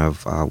version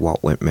of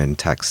Walt Whitman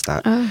text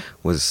that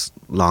was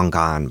long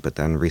gone, but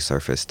then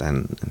resurfaced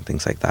and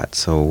things like that.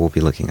 So we'll be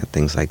looking at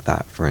things like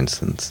that, for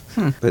instance.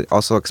 But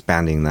also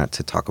expanding that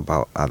to talk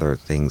about other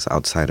things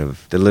outside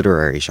of the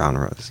literary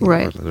genres,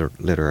 right, or the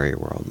literary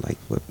world, like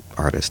with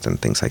artists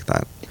and things like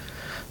that.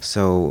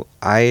 So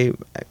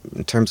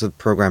in terms of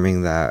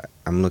programming that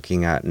I'm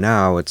looking at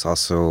now, it's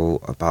also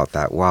about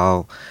that.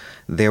 While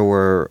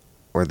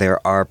there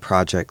are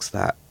projects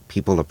that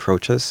people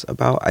approach us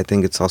about, I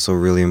think it's also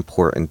really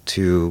important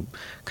to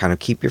kind of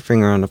keep your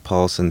finger on the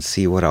pulse and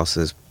see what else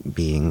is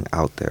being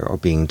out there or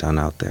being done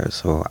out there.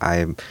 So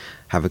I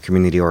have a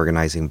community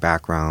organizing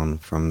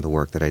background from the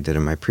work that I did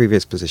in my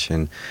previous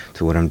position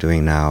to what I'm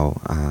doing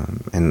now.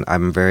 And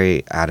I'm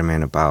very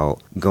adamant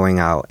about going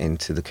out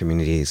into the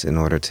communities in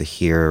order to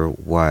hear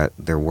what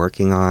they're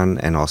working on,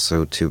 and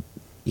also to,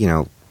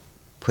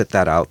 put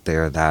that out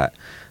there that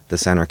the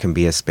center can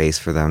be a space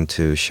for them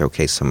to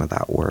showcase some of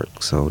that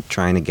work. So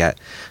trying to get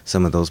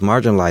some of those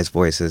marginalized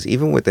voices,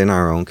 even within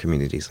our own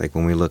communities, like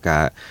when we look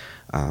at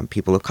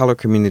people of color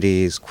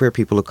communities, queer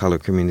people of color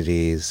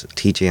communities,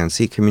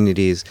 TGNC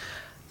communities,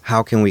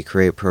 how can we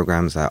create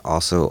programs that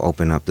also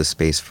open up the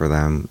space for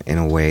them in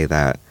a way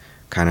that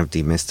kind of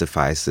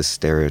demystifies the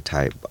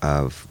stereotype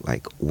of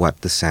like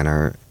what the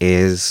center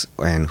is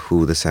and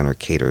who the center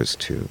caters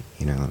to,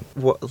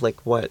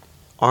 What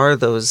are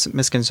those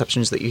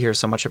misconceptions that you hear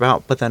so much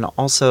about? But then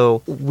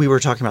also, we were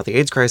talking about the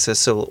AIDS crisis,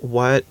 so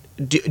what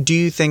do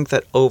you think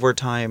that over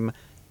time,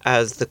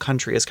 as the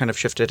country has kind of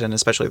shifted, and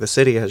especially the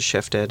city has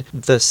shifted,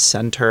 the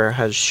center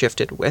has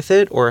shifted with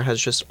it, or has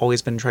just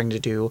always been trying to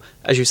do,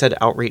 as you said,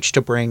 outreach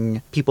to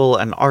bring people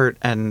and art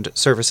and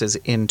services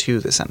into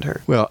the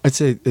center? Well, I'd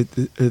say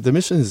the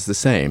mission is the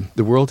same.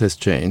 The world has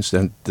changed,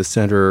 and the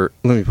center,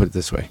 let me put it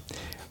this way.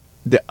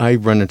 I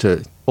run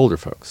into older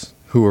folks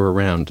who were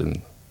around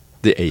in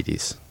the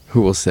 80s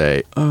who will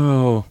say,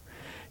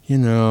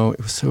 it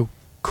was so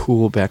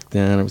cool back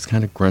then. It was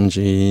kind of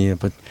grungy,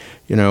 but,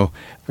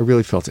 I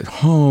really felt at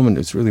home, and it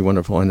was really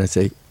wonderful. And I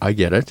say, I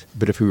get it.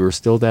 But if we were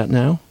still that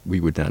now, we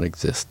would not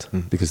exist,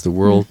 because the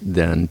world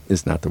then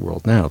is not the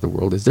world now. The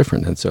world is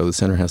different. And so the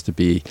center has to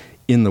be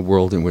in the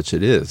world in which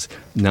it is,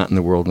 not in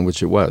the world in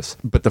which it was.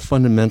 But the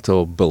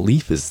fundamental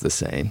belief is the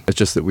same. It's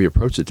just that we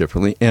approach it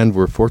differently. And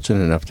we're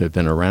fortunate enough to have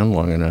been around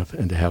long enough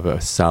and to have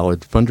a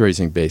solid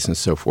fundraising base and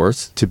so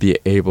forth to be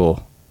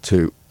able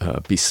to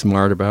be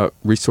smart about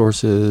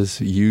resources,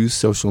 use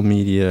social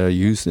media,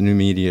 use the new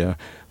media,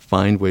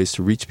 find ways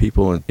to reach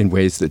people in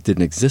ways that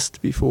didn't exist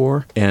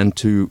before, and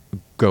to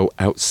go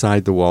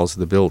outside the walls of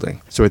the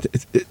building. So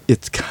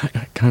it's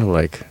kind of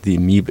like the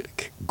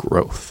amoebic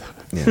growth,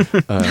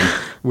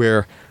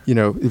 where,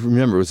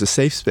 remember, it was a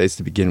safe space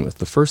to begin with.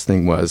 The first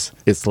thing was,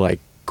 it's like,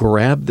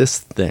 grab this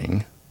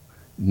thing,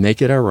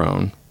 make it our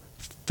own,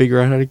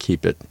 figure out how to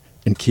keep it,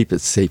 and keep it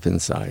safe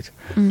inside.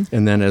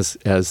 And then as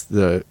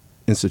the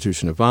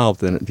institution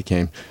evolved, then it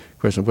became a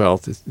question of, well,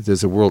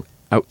 there's a world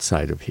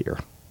outside of here,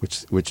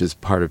 which is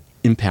part of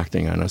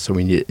impacting on us, so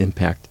we need to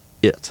impact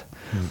it.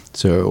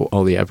 So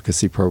all the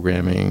advocacy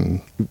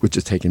programming, which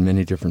has taken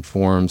many different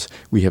forms,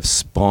 we have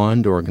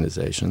spawned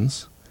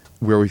organizations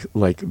where we've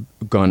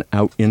gone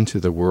out into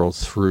the world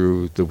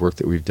through the work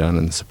that we've done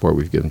and the support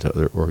we've given to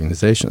other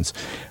organizations.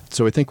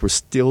 So I think we're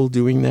still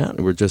doing that,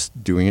 and we're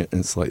just doing it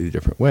in slightly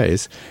different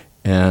ways.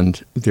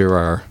 And there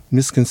are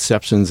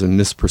misconceptions and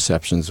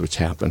misperceptions which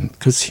happen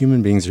because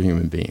human beings are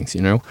human beings,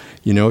 You know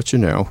what you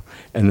know,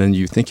 and then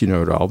you think you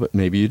know it all, but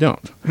maybe you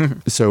don't.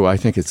 So I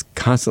think it's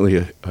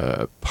constantly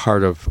a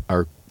part of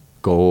our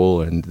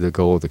goal, and the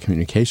goal of the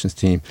communications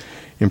team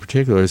in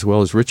particular, as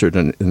well as Richard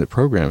and the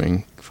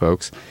programming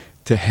folks,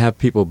 to have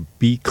people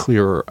be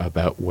clearer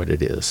about what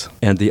it is.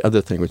 And the other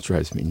thing which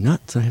drives me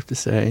nuts, I have to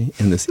say,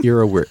 in this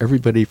era where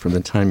everybody from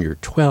the time you're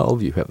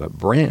 12, you have a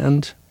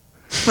brand.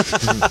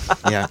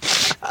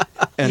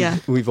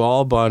 And we've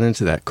all bought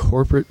into that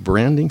corporate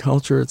branding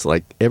culture. It's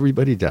like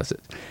everybody does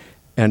it.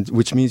 And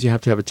which means you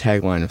have to have a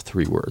tagline of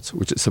 3 words,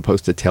 which is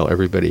supposed to tell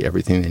everybody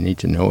everything they need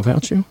to know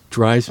about you.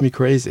 Drives me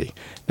crazy.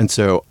 And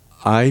so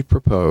I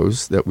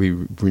propose that we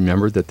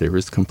remember that there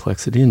is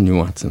complexity and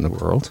nuance in the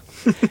world.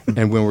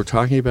 And when we're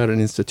talking about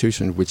an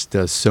institution which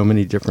does so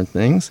many different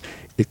things,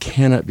 it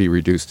cannot be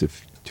reduced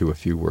to a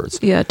few words.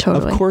 Yeah,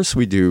 totally. Of course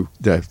we do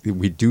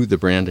the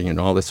branding and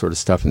all this sort of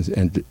stuff,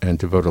 and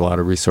devote a lot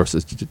of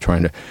resources to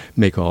trying to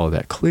make all of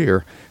that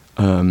clear.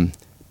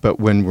 But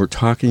when we're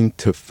talking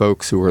to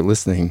folks who are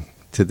listening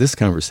to this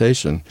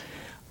conversation,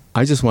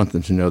 I just want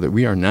them to know that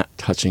we are not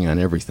touching on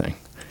everything.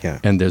 Yeah.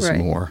 And there's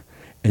more.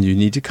 And you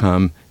need to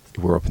come.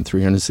 We're open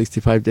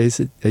 365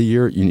 days a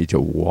year. You need to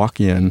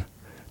walk in.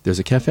 There's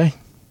a cafe.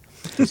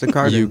 There's a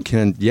garden. You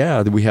can,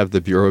 we have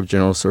the Bureau of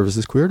General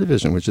Services Queer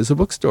Division, which is a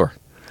bookstore.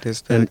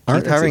 There's the and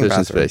art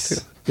exhibition space.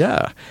 Too.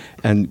 Yeah,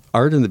 and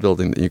art in the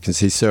building that you can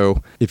see.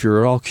 So if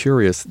you're at all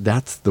curious,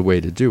 that's the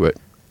way to do it.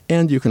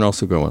 And you can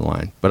also go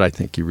online. But I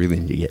think you really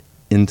need to get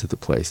into the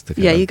place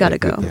to you got to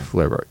go. The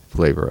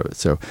flavor of it.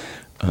 So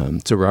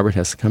Robert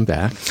has to come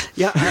back.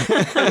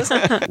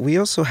 Yeah. We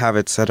also have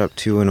it set up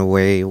too in a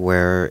way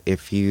where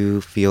if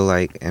you feel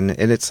like, and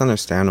it's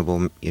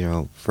understandable,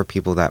 for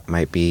people that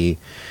might be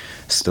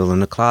still in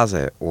the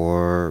closet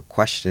or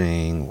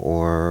questioning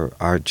or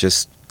are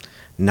just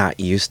not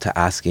used to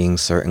asking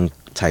certain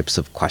types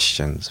of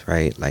questions,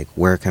 right? Like,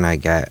 where can I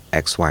get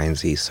X, Y, and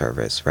Z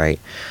service, right?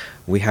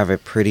 We have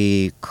it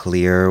pretty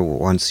clear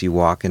once you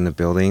walk in the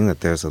building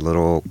that there's a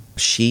little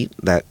sheet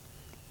that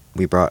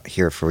we brought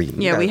here for you.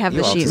 Yeah, we have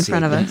the sheet in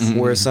front of us.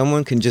 Where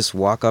someone can just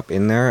walk up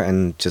in there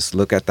and just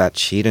look at that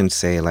sheet and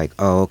say, like,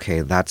 oh,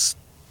 okay, that's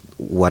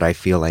what I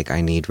feel like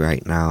I need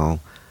right now.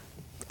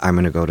 I'm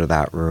going to go to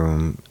that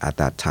room at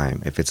that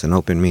time. If it's an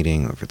open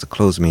meeting or if it's a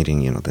closed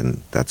meeting,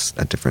 then that's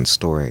a different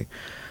story.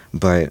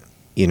 But,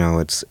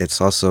 it's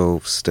also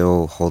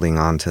still holding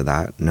on to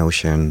that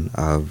notion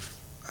of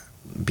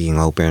being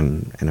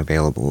open and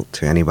available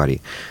to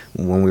anybody.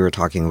 When we were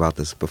talking about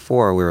this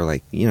before, we were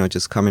like,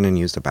 just come in and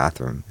use the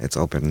bathroom. It's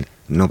open.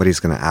 Nobody's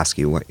going to ask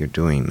you what you're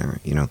doing there,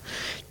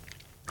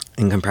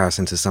 in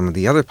comparison to some of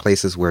the other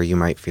places where you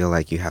might feel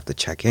like you have to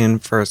check in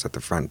first at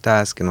the front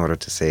desk in order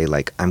to say,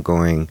 like, I'm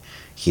going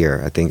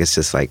here. I think it's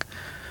just like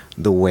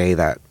the way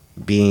that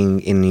being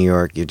in New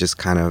York, you're just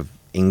kind of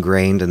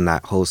ingrained in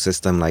that whole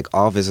system. Like,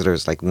 all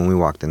visitors, like when we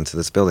walked into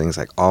this building, it's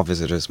like all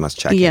visitors must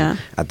check in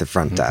at the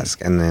front desk.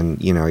 And then,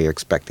 you're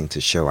expecting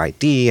to show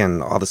ID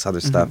and all this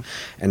other stuff.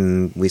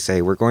 And we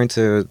say, we're going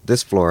to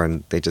this floor,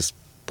 and they just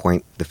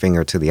point the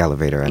finger to the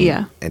elevator,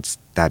 and it's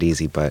that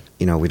easy. But,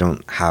 we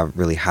don't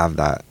really have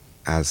that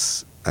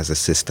as a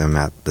system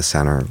at the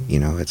center.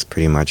 It's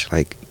pretty much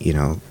like,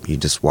 you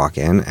just walk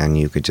in and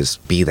you could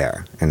just be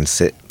there and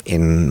sit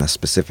in a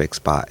specific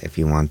spot if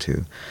you want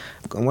to.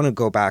 I want to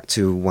go back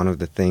to one of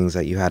the things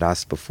that you had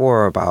asked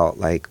before about,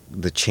 like,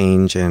 the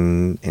change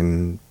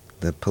in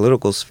the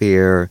political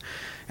sphere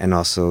and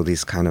also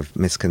these kind of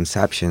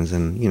misconceptions.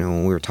 And,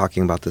 when we were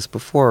talking about this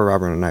before,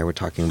 Robert and I were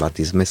talking about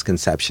these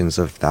misconceptions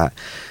of that,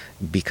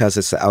 because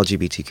it's the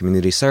LGBT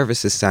Community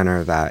Services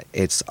Center, that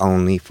it's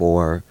only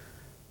for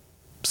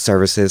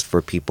services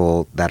for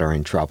people that are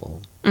in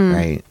trouble,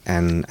 right?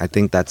 And I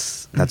think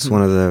that's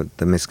one of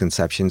the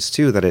misconceptions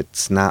too, that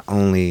it's not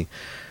only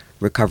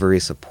recovery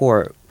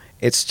support,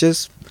 it's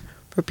just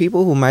for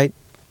people who might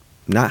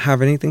not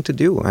have anything to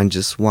do and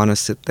just want to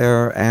sit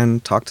there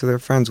and talk to their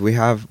friends. We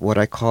have what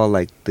I call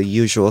like the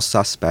usual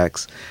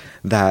suspects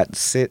that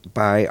sit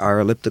by our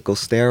elliptical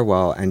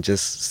stairwell and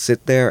just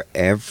sit there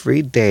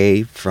every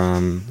day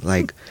from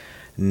like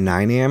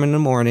 9 a.m. in the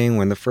morning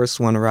when the first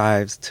one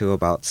arrives to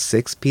about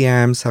 6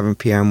 p.m., 7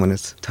 p.m. when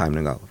it's time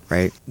to go,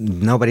 right?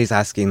 Nobody's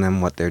asking them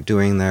what they're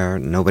doing there.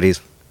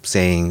 Nobody's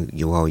saying,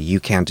 well, you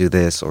can't do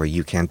this or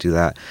you can't do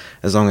that.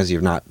 As long as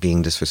you're not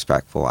being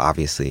disrespectful,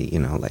 obviously, you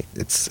know, like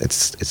it's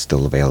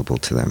still available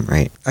to them,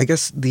 right? I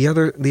guess the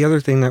other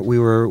thing that we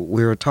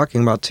were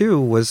talking about too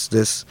was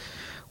this: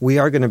 we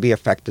are going to be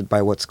affected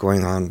by what's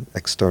going on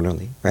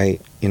externally, right?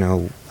 You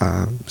know,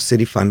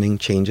 city funding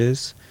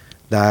changes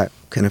that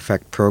can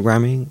affect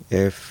programming.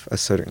 If a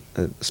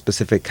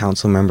specific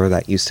council member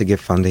that used to give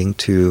funding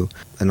to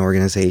an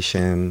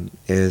organization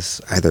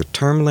is either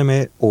term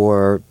limit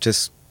or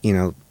just, you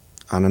know,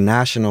 on a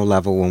national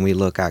level, when we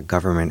look at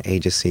government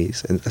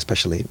agencies, and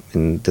especially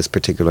in this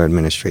particular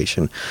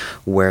administration,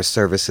 where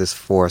services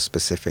for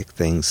specific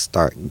things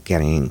start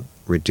getting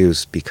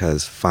reduced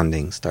because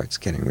funding starts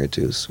getting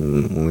reduced.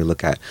 When we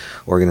look at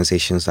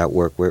organizations that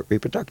work with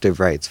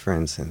reproductive rights, for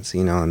instance,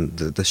 you know, and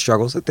the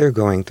struggles that they're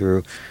going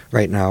through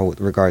right now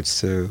with regards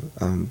to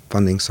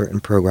funding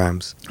certain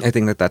programs, I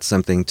think that that's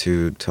something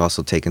to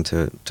also take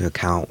into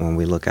account when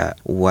we look at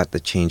what the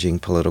changing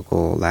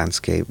political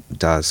landscape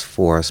does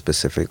for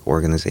specific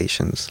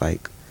organizations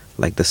like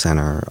the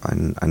Center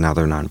and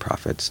other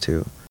nonprofits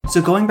too. So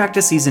going back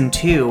to season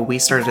 2, we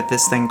started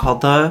this thing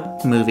called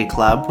the Movie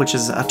Club, which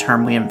is a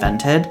term we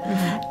invented.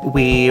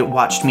 We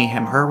watched Me,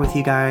 Him, Her with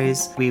you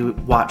guys. We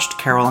watched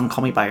Carol and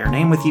Call Me By Your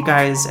Name with you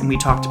guys, and we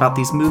talked about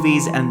these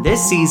movies. And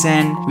this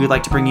season, we would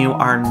like to bring you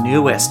our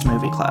newest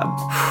movie club.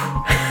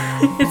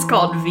 It's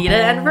called Vita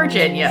and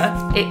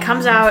Virginia. It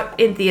comes out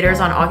in theaters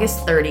on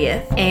August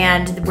 30th,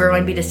 and we're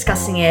going to be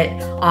discussing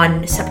it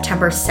on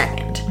September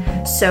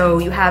 2nd. So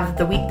you have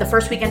the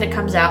first weekend it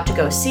comes out to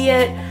go see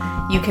it.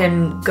 You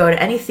can go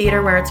to any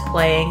theater where it's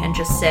playing and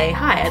just say,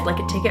 hi, I'd like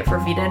a ticket for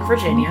Vita in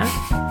Virginia.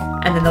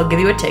 And then they'll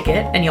give you a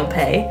ticket and you'll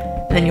pay.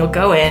 And then you'll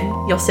go in,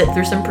 you'll sit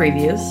through some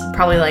previews,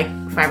 probably like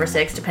 5 or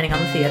 6, depending on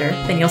the theater.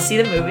 Then you'll see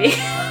the movie.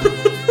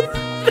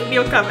 Then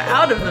you'll come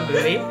out of the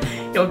movie.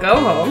 You'll go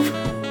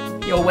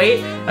home. You'll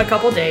wait a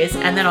couple days.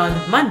 And then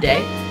on Monday,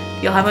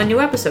 you'll have a new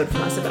episode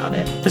from us about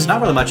it. There's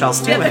not really much else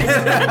to it.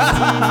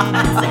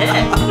 That's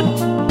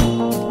it.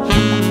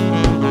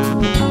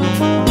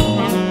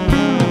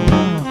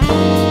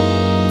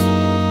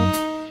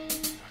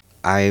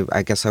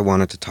 I guess I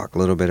wanted to talk a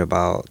little bit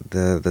about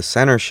the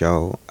Center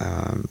show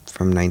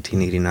from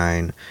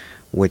 1989,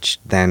 which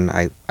then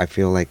I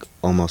feel like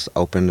almost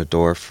opened the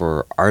door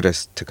for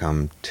artists to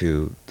come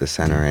to the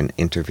Center and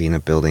intervene a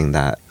building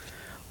that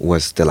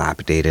was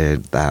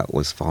dilapidated, that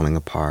was falling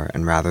apart.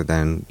 And rather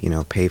than, you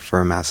know, pay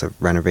for a massive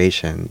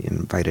renovation,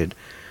 invited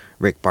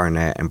Rick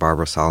Barnett and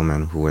Barbara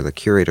Solomon, who were the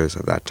curators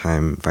of that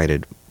time,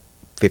 invited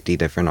 50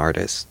 different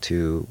artists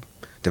to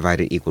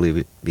divide it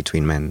equally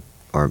between men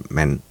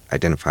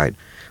identified,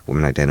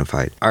 women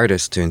identified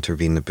artists to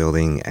intervene in the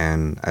building.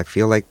 And I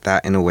feel like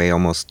that in a way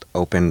almost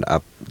opened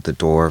up the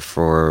door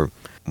for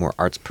more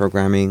arts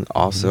programming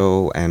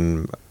also,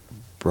 and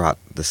brought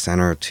the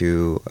Center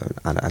to,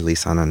 at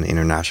least on an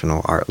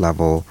international art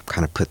level,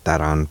 kind of put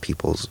that on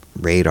people's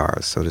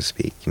radars, so to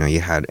speak. You know, you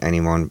had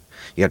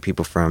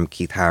people from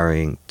Keith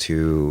Haring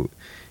to,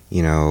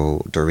 you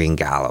know, Doreen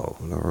Gallo,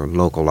 or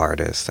local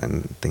artists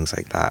and things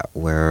like that,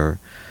 where,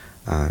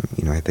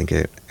 you know, I think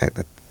it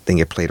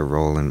played a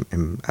role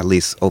in at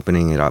least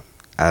opening it up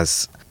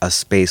as a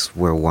space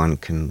where one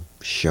can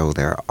show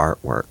their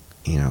artwork,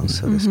 you know,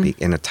 so to speak,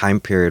 in a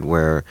time period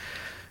where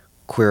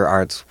queer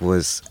arts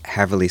was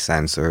heavily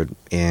censored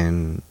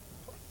in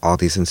all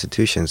these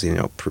institutions. You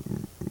know,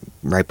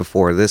 right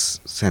before this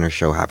Center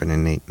show happened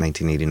in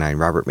 1989,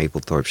 Robert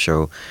Mapplethorpe's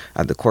show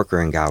at the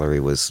Corcoran Gallery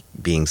was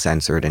being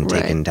censored and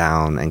taken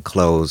down and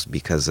closed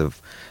because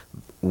of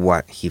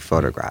what he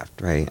photographed,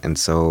 right? And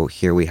so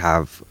here we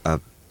have a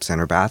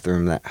Center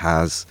bathroom that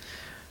has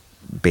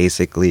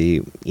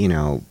basically, you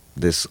know,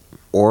 this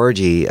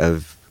orgy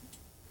of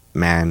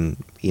men,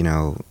 you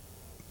know,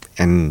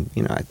 and,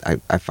 you know,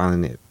 I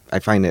find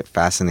it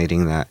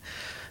fascinating that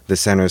the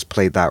Center's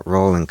played that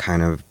role in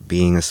kind of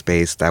being a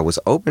space that was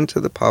open to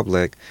the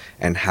public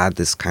and had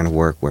this kind of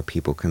work where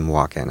people can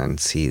walk in and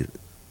see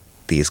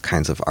these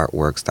kinds of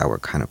artworks that were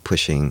kind of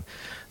pushing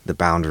the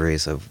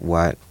boundaries of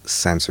what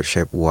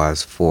censorship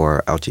was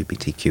for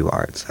LGBTQ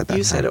arts at that time.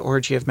 You said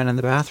orgy of men in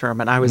the bathroom,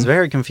 and I was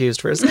very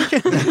confused for a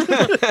second.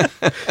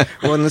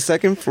 Well, in the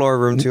second floor,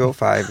 room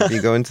 205, if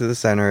you go into the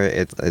Center,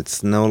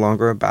 it's no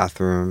longer a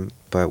bathroom,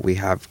 but we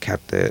have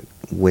kept it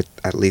with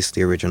at least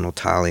the original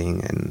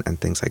tiling and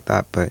things like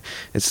that. But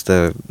it's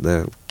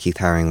the Keith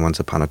Haring Once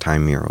Upon a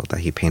Time mural that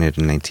he painted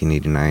in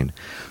 1989,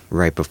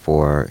 right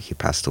before he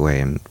passed away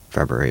in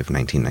February of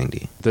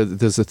 1990.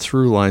 There's a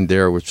through line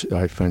there, which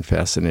I find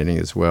fascinating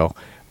as well.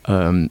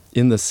 In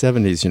the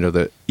 70s,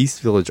 the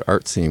East Village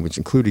art scene, which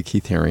included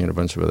Keith Haring and a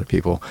bunch of other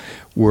people,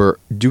 were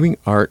doing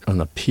art on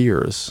the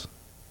piers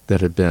that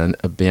had been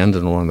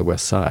abandoned along the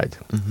west side.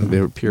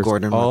 They were piers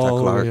Gordon all Mata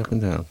the Clark. way up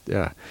and down.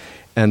 Yeah.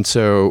 And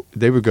so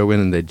they would go in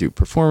and they'd do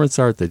performance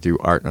art, they'd do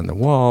art on the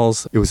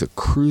walls. It was a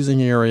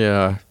cruising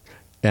area,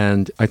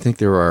 and I think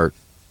there are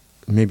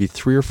maybe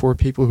 3 or 4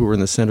 people who were in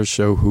the center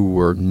show who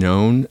were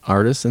known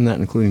artists in that,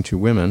 including 2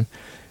 women.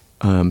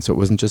 So it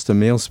wasn't just a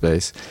male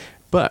space.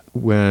 But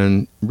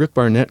when Rick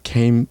Barnett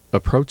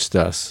approached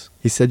us,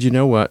 he said, you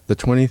know what, the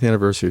 20th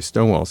anniversary of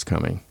Stonewall's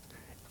coming.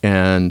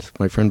 And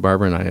my friend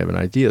Barbara and I have an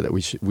idea that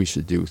we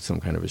should do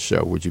some kind of a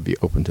show. Would you be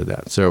open to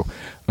that? So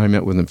I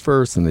met with them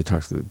first, and they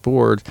talked to the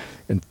board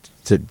and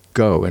said,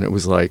 go. And it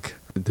was like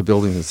the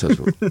building in such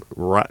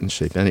rotten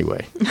shape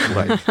anyway.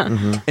 Like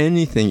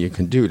anything you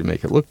can do to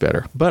make it look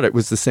better. But it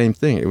was the same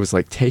thing. It was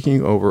like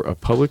taking over a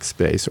public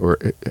space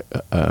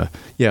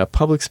a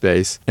public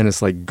space, and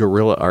it's like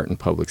guerrilla art in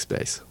public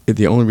space.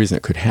 The only reason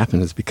it could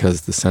happen is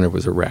because the center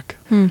was a wreck.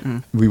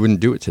 We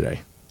wouldn't do it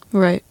today.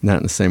 Right. Not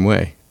in the same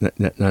way,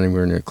 not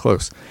anywhere near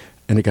close.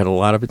 And it got a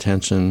lot of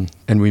attention,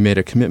 and we made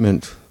a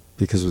commitment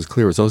because it was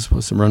clear it was only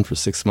supposed to run for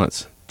 6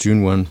 months,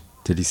 June 1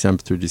 to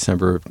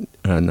December of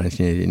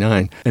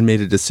 1989, and made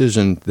a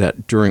decision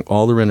that during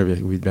all the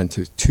renovations, we'd been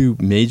to 2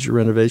 major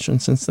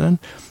renovations since then,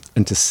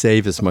 and to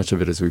save as much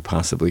of it as we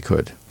possibly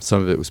could.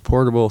 Some of it was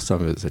portable,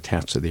 some of it was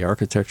attached to the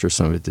architecture,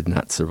 some of it did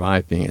not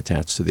survive being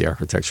attached to the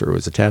architecture it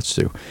was attached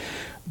to.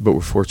 But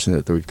we're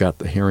fortunate that we've got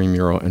the Haring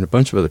mural and a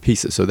bunch of other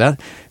pieces. So that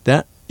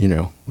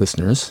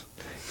listeners,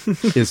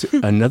 is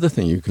another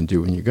thing you can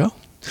do when you go.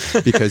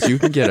 Because you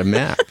can get a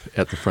map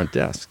at the front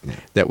desk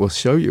that will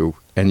show you,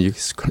 and you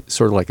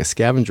sort of like a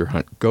scavenger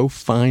hunt, go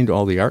find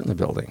all the art in the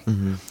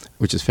building,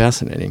 which is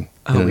fascinating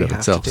in and of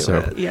itself. We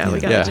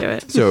gotta do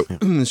it. So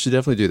you should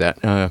definitely do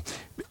that.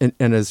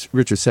 And as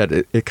Richard said,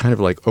 it kind of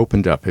like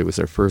opened up. It was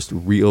our first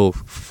real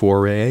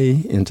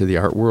foray into the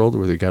art world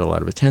where we got a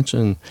lot of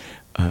attention.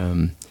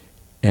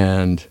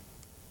 And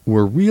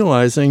we're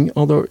realizing,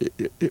 although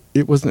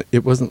it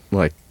wasn't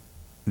like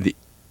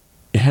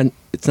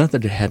it's not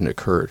that it hadn't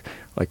occurred.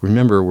 Like,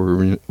 remember,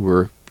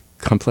 we're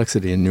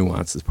complexity and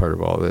nuance is part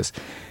of all this.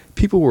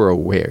 People were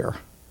aware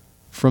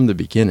from the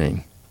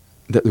beginning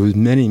that there was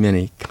many,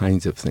 many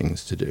kinds of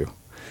things to do.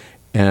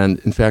 And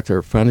in fact,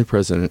 our founding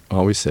president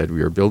always said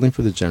we are building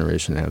for the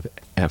generation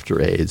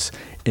after AIDS.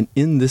 And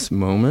in this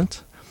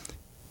moment,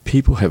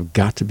 people have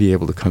got to be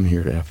able to come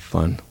here to have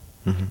fun.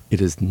 It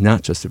is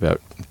not just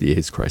about the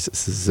AIDS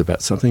crisis. This is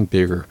about something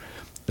bigger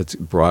that's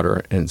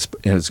broader, and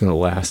it's going to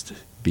last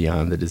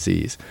beyond the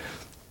disease.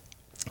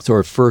 So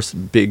our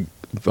first big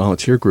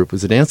volunteer group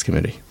was a dance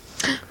committee.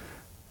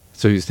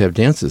 So we used to have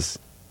dances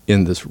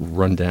in this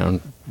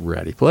rundown,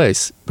 ratty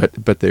place,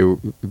 but they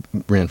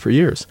ran for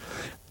years.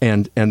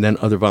 And then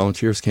other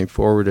volunteers came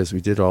forward as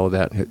we did all of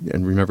that.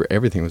 And remember,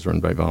 everything was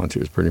run by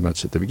volunteers pretty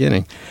much at the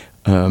beginning.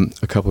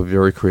 A couple of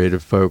very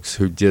creative folks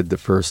who did the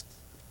first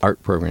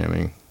art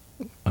programming.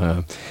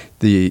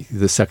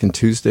 The Second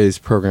Tuesdays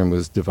program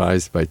was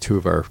devised by 2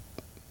 of our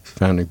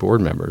founding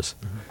board members.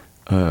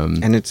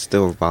 And it's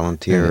still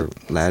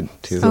volunteer-led,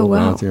 too. Oh, wow.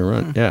 Volunteer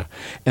run, yeah.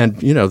 And,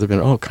 there have been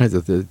all kinds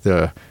of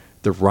the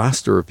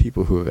roster of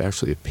people who have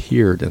actually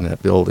appeared in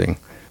that building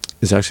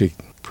is actually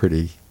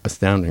pretty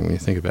astounding when you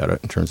think about it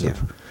in terms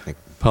of like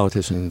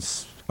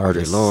politicians, Audre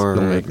artists, Lorde,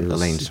 filmmakers.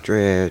 Elaine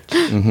Stritch,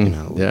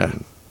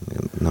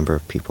 a number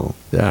of people.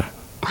 Yeah.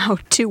 Wow,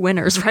 2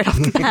 winners right off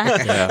the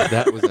bat. Yeah,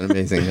 that was an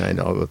amazing night,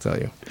 I will tell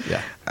you.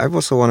 Yeah. I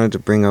also wanted to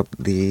bring up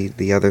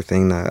the other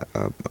thing that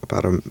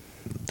about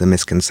the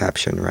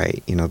misconception,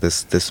 right?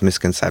 This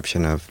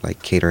misconception of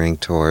like catering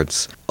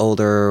towards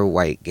older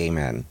white gay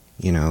men,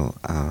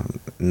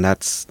 and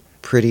that's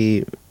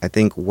pretty, I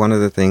think one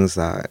of the things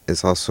that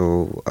is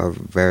also a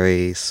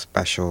very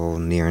special,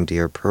 near and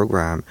dear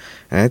program,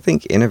 and I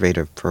think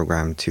innovative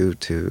program too,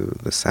 to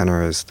the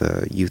center is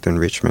the youth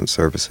enrichment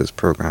services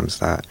programs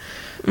that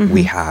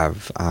we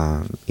have.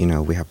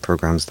 We have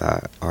programs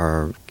that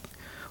are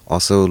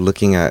also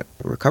looking at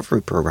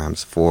recovery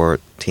programs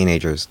for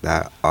teenagers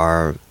that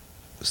are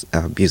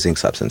abusing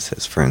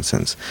substances, for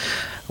instance.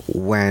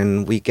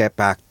 When we get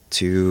back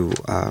to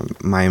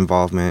my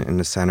involvement in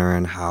the center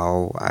and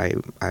how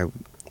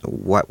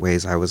what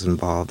ways I was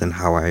involved and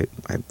how I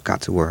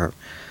got to where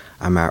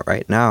I'm at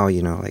right now,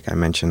 like I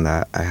mentioned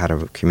that I had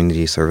a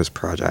community service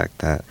project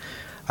that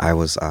I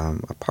was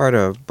a part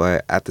of,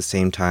 but at the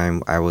same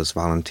time I was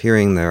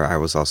volunteering there, I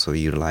was also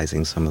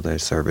utilizing some of their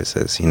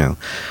services.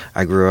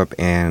 I grew up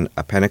in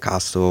a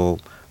Pentecostal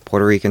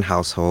Puerto Rican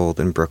household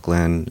in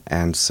Brooklyn,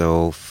 and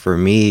so for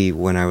me,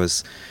 when I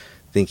was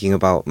thinking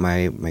about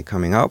my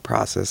coming out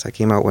process, I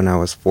came out when I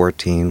was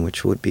 14,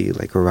 which would be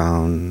like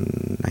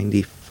around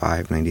 95,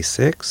 95,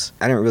 96.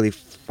 I didn't really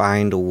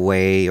find a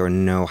way or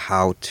know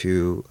how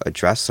to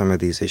address some of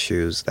these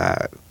issues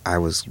that I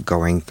was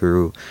going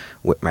through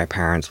with my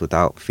parents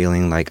without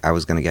feeling like I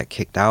was going to get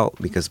kicked out,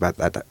 because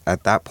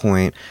at that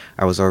point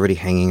I was already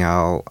hanging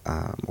out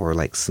or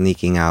like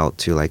sneaking out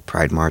to like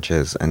pride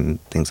marches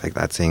and things like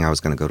that, saying I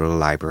was going to go to the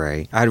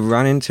library. I'd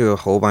run into a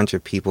whole bunch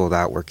of people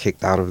that were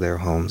kicked out of their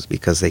homes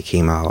because they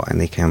came out, and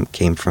they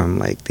came from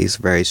like these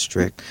very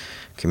strict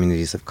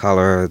communities of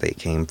color. They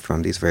came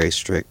from these very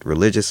strict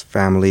religious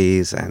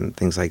families and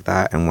things like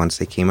that. And once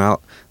they came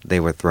out,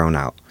 they were thrown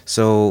out.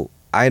 So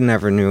I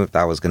never knew if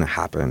that was going to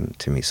happen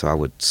to me. So I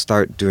would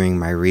start doing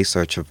my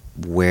research of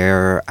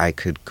where I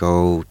could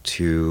go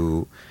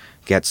to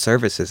get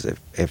services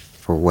if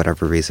for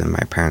whatever reason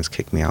my parents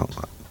kicked me out.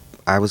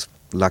 I was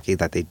lucky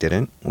that they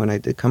didn't when I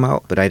did come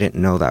out, but I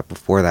didn't know that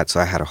before that. So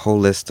I had a whole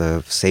list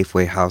of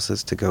Safeway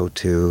houses to go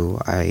to.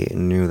 I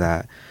knew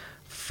that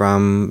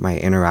from my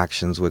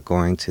interactions with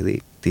going to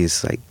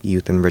these like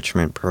youth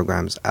enrichment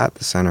programs at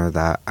the center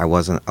that I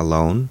wasn't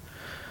alone,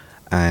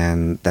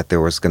 and that there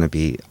was going to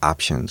be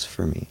options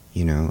for me,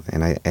 you know.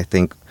 And I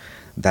think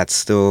that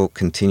still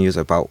continues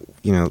about,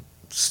 you know,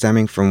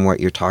 stemming from what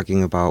you're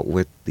talking about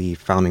with the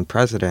founding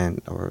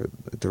president or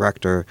the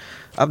director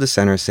of the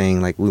center saying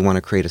like, we want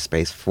to create a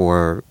space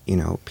for, you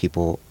know,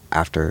 people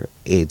after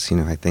AIDS. You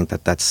know, I think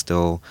that that's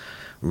still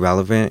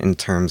relevant in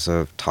terms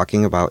of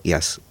talking about,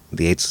 yes,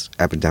 the AIDS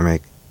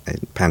epidemic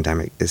and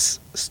pandemic is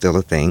still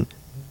a thing.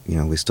 You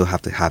know, we still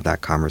have to have that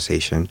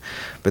conversation,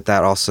 but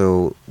that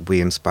also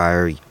we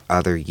inspire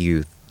other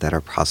youth that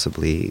are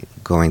possibly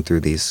going through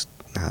these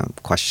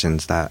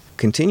questions that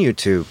continue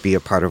to be a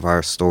part of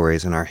our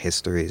stories and our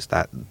histories,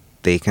 that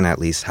they can at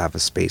least have a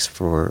space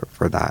for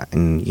that.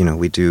 And, you know,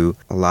 we do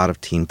a lot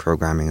of teen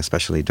programming,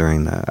 especially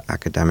during the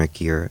academic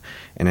year.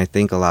 And I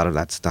think a lot of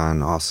that's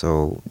done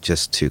also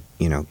just to,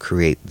 you know,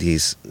 create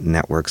these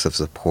networks of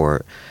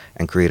support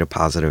and create a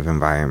positive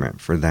environment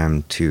for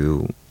them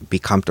to be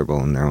comfortable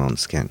in their own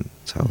skin.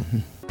 So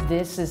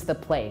this is the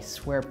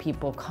place where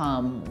people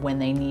come when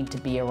they need to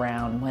be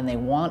around, when they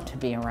want to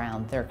be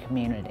around their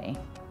community.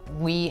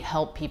 We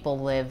help people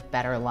live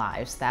better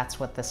lives. That's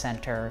what the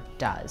center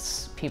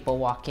does. People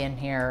walk in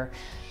here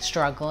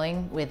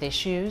struggling with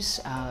issues,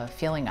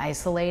 feeling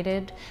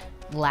isolated,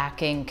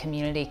 lacking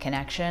community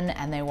connection,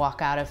 and they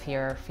walk out of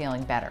here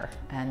feeling better.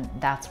 And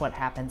that's what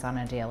happens on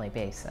a daily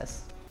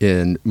basis.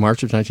 In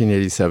March of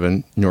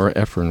 1987, Nora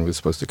Ephron was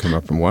supposed to come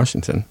up from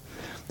Washington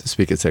to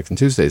speak at Sex and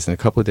Tuesdays, and a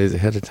couple of days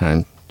ahead of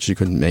time, she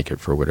couldn't make it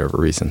for whatever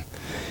reason.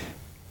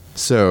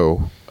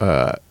 So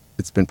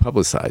it's been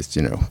publicized,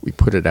 you know, we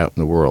put it out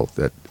in the world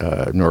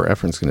that Nora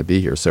Ephron's going to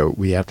be here, so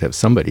we have to have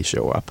somebody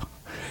show up.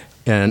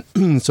 And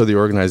so the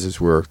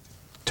organizers were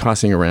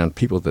tossing around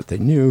people that they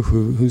knew,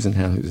 who's in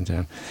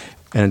town,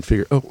 and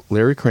figured, oh,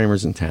 Larry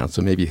Kramer's in town,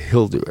 so maybe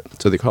he'll do it.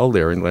 So they called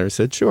Larry, and Larry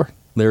said, sure.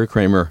 Larry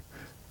Kramer,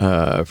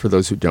 for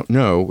those who don't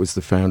know, was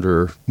the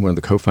founder, one of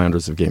the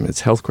co-founders of Gay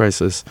Men's Health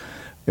Crisis,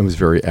 and was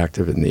very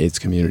active in the AIDS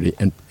community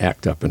and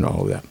ACT UP and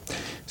all of that.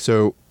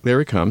 So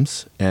Larry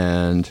comes,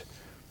 and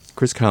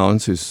Chris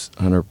Collins, who's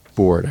on our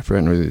board, I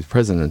forgot whether he was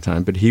president at the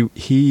time, but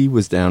he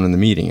was down in the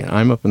meeting, and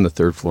I'm up on the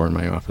third floor in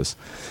my office.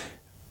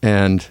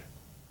 And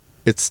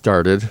it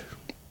started,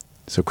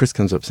 so Chris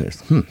comes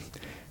upstairs, he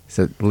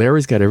said,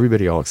 Larry's got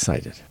everybody all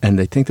excited, and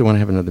they think they want to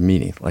have another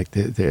meeting. Like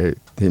they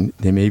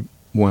may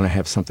want to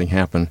have something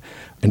happen.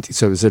 And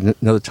so is there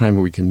another time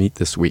where we can meet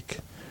this week?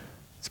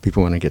 So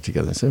people want to get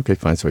together. I said, okay,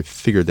 fine. So I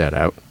figured that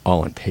out,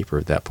 all on paper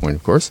at that point,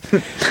 of course.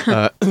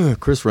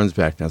 Chris runs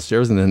back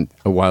downstairs, and then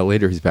a while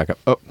later he's back up.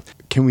 Oh,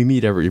 can we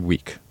meet every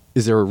week?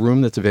 Is there a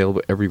room that's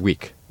available every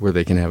week where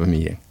they can have a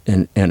meeting?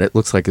 And it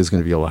looks like there's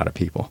going to be a lot of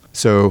people.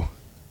 So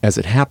as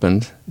it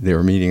happened, they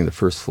were meeting in the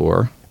first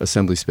floor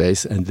assembly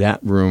space, and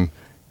that room,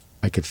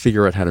 I could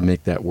figure out how to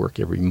make that work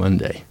every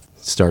Monday,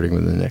 starting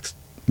within the next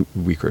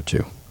week or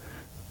two.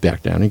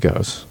 Back down he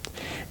goes.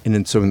 And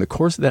then so in the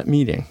course of that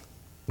meeting,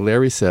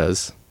 Larry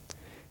says,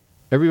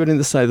 everybody in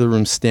the side of the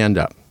room stand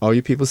up. All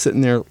you people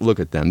sitting there, look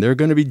at them. They're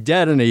going to be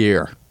dead in a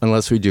year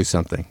unless we do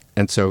something.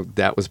 And so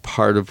that was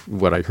part of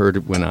what I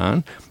heard went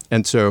on.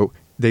 And so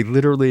they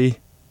literally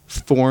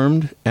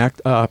formed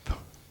ACT UP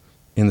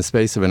in the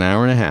space of an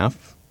hour and a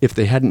half. If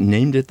they hadn't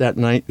named it that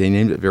night, they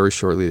named it very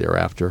shortly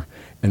thereafter.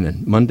 And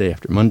then Monday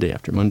after Monday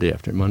after Monday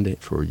after Monday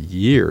for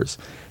years,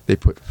 they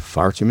put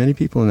far too many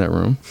people in that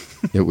room.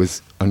 It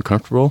was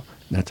uncomfortable,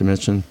 not to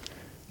mention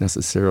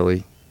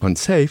necessarily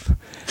unsafe.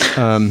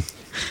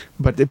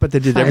 But they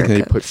did everything.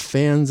 They put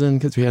fans in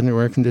because we had no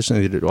air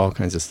conditioning. They did all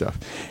kinds of stuff.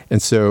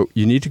 And so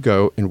you need to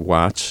go and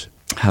watch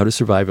How to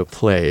Survive a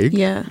Plague,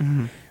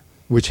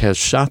 which has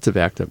shots of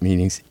ACT UP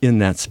meetings in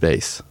that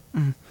space,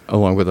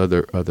 along with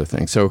other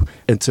things. So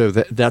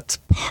that's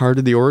part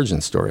of the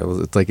origin story.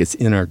 It's like it's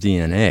in our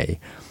DNA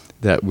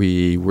that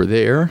we were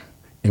there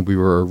and we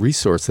were a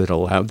resource that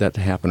allowed that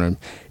to happen. And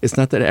it's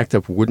not that ACT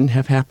UP wouldn't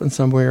have happened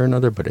some way or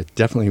another, but it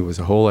definitely was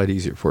a whole lot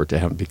easier for it to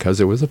happen because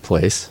it was a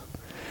place.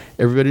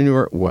 Everybody knew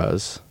where it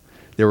was.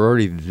 They were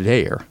already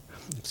there.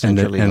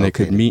 centrally and they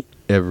could located. meet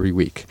every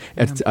week.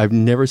 I've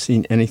never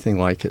seen anything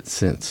like it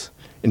since,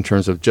 in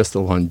terms of just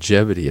the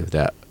longevity of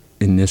that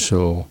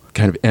initial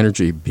kind of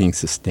energy being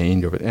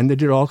sustained over it. And they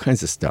did all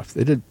kinds of stuff.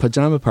 They did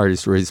pajama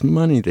parties to raise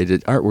money. They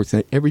did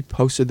artwork. Every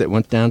poster that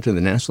went down to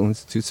the National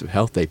Institutes of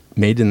Health, they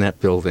made in that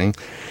building,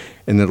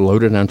 and then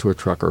loaded onto a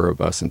truck or a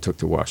bus and took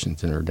to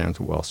Washington or down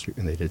to Wall Street,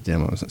 and they did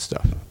demos and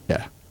stuff.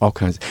 Yeah, all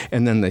kinds.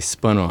 And then they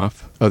spun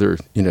off other,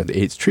 the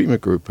AIDS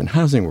treatment group and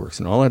Housing Works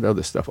and all that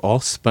other stuff, all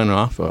spun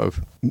off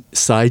of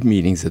side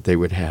meetings that they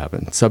would have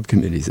and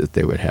subcommittees that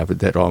they would have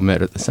that all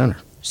met at the center.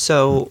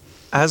 So,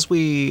 as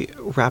we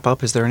wrap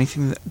up, is there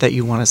anything that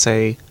you want to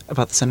say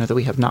about the center that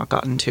we have not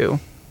gotten to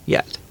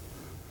yet?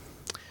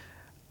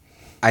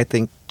 I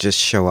think just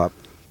show up.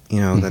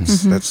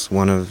 That's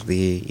one of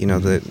the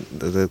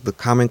the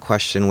common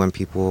question when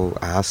people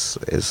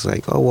ask is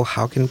like, oh, well,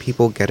 how can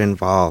people get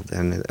involved?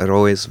 And it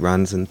always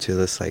runs into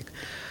this like,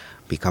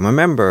 become a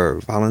member,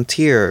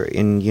 volunteer.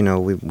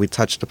 We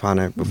touched upon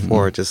it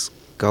before. Just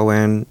go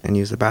in and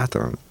use the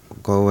bathroom.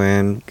 Go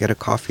in, get a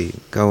coffee.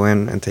 Go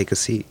in and take a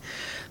seat.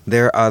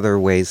 There are other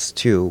ways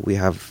too. We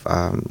have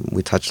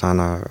we touched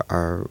on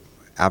our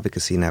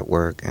advocacy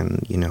network,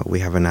 and we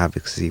have an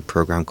advocacy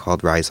program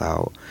called Rise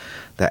Out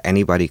that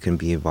anybody can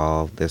be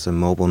involved. There's a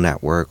mobile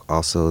network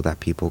also that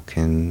people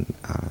can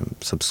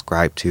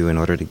subscribe to in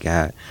order to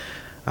get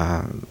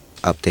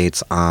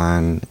updates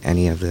on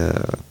any of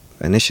the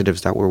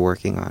initiatives that we're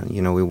working on.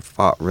 We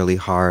fought really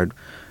hard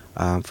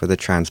for the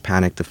Trans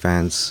Panic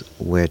Defense,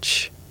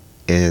 which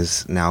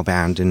is now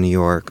banned in New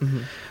York.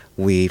 Mm-hmm.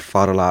 We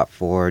fought a lot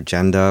for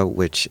Genda,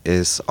 which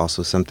is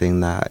also something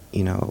that,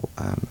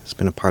 has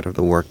been a part of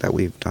the work that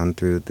we've done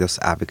through this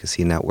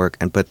advocacy network.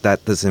 But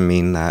that doesn't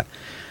mean that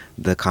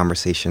the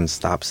conversation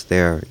stops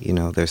there.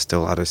 There's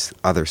still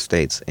other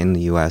states in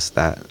the U.S.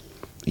 that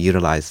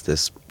utilize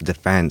this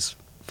defense,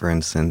 for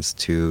instance,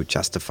 to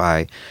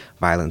justify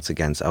violence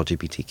against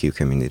LGBTQ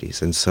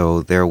communities. And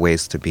so there are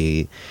ways to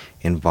be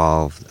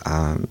involved.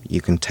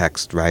 You can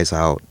text Rise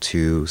Out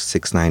to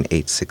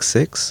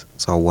 69866.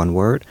 It's all one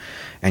word.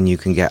 And you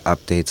can get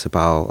updates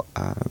about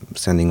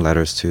sending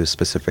letters to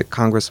specific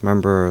Congress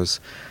members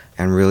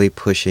and really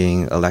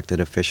pushing elected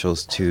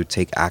officials to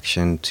take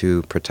action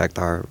to protect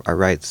our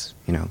rights,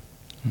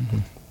 Mm-hmm.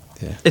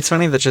 Yeah. It's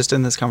funny that just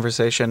in this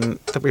conversation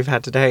that we've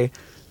had today,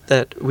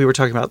 that we were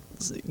talking about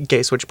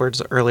gay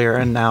switchboards earlier,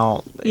 and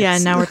now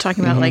now we're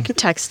talking about like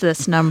text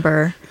this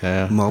number.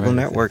 Yeah, mobile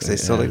networks, they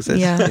still exist.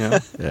 Yeah.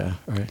 Yeah,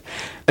 right.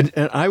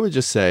 And I would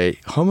just say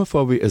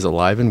homophobia is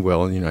alive and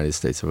well in the United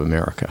States of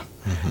America.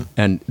 Mm-hmm.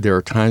 And there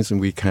are times when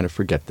we kind of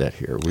forget that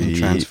here. We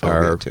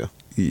transphobia too.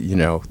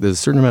 There's a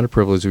certain amount of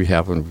privilege we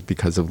have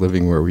because of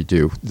living where we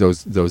do,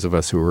 those of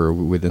us who are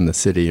within the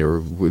city or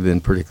within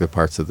particular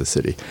parts of the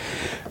city.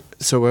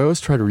 So I always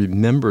try to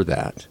remember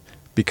that,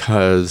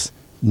 because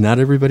not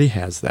everybody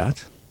has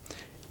that,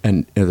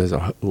 and there's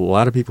a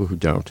lot of people who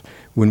don't.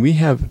 When we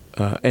have,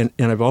 and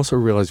I've also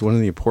realized one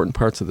of the important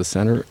parts of the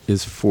center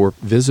is for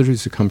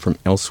visitors who come from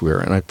elsewhere,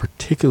 and I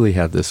particularly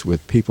had this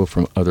with people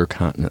from other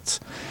continents.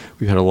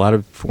 We've had a lot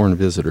of foreign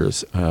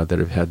visitors that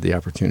have had the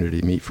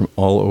opportunity to meet from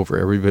all over,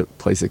 every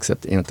place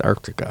except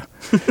Antarctica.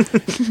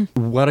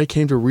 What I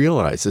came to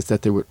realize is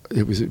that it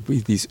was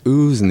these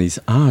oohs and these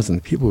ahs, and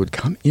the people would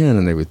come in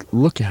and they would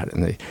look at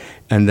it,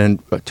 and then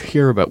to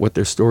hear about what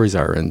their stories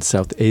are in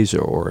South Asia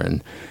or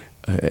in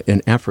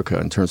Africa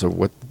in terms of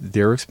what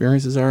their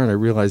experiences are. And I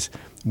realized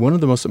one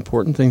of the most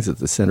important things that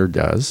the center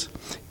does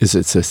is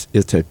it's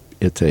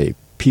a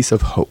piece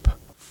of hope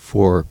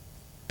for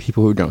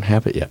people who don't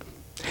have it yet.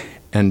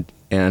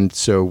 And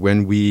so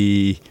when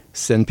we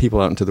send people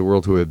out into the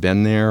world who have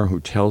been there, who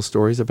tell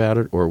stories about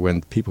it, or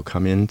when people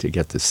come in to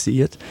get to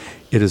see it,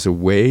 it is a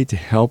way to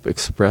help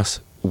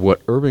express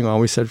what Irving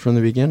always said from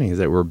the beginning, is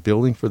that we're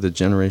building for the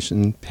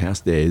generation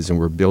past days, and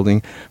we're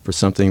building for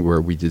something where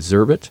we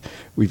deserve it.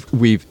 We've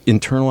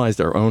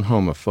internalized our own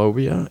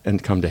homophobia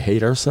and come to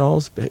hate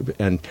ourselves,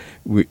 and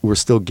we're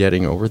still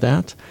getting over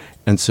that.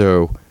 And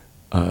so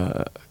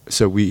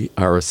we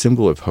are a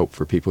symbol of hope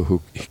for people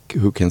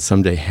who can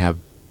someday have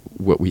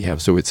what we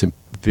have. So it's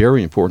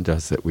very important to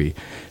us that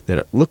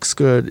it looks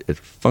good, it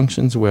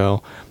functions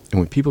well, and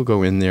when people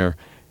go in there,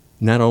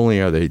 not only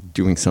are they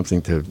doing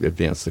something to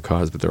advance the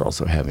cause, but they're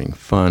also having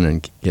fun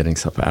and getting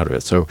stuff out of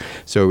it. So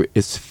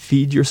it's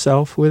feed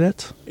yourself with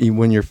it.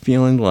 When you're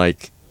feeling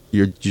like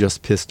you're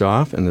just pissed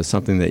off and there's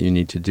something that you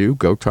need to do,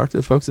 go talk to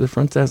the folks at the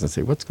front desk and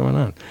say, what's going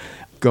on?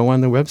 Go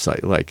on the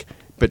website.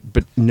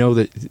 But know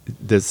that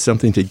there's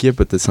something to give,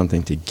 but there's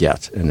something to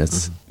get. And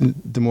it's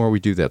the more we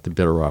do that, the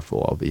better off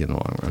we'll all be in the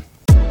long run.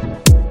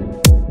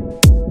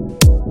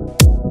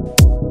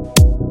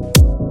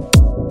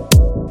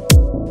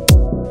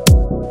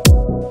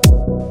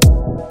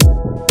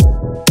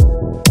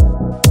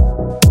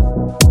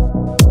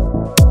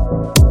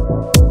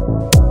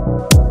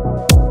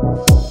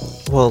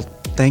 Well,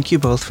 thank you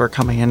both for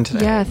coming in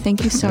today. Yeah,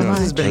 thank you so much. This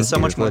has been Thank so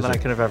you. much more than I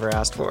Pleasure. could have ever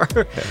asked for.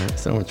 Yeah,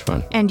 so much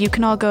fun. And you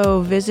can all go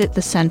visit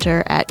the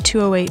center at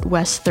 208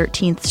 West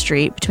 13th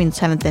Street between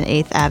 7th and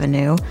 8th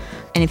Avenue.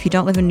 And if you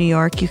don't live in New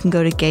York, you can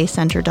go to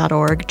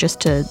gaycenter.org just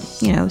to,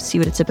 see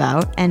what it's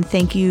about. And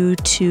thank you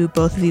to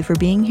both of you for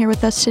being here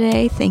with us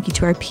today. Thank you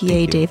to our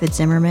PA, David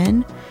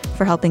Zimmerman,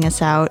 for helping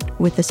us out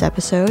with this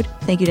episode.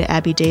 Thank you to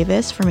Abby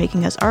Davis for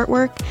making us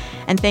artwork.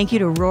 And thank you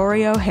to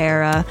Rory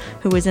O'Hara,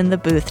 who was in the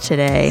booth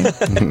today.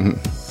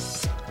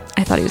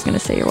 I thought he was going to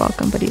say you're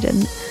welcome, but he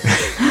didn't.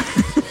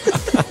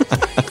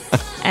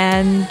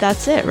 And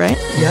that's it, right?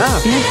 Yeah.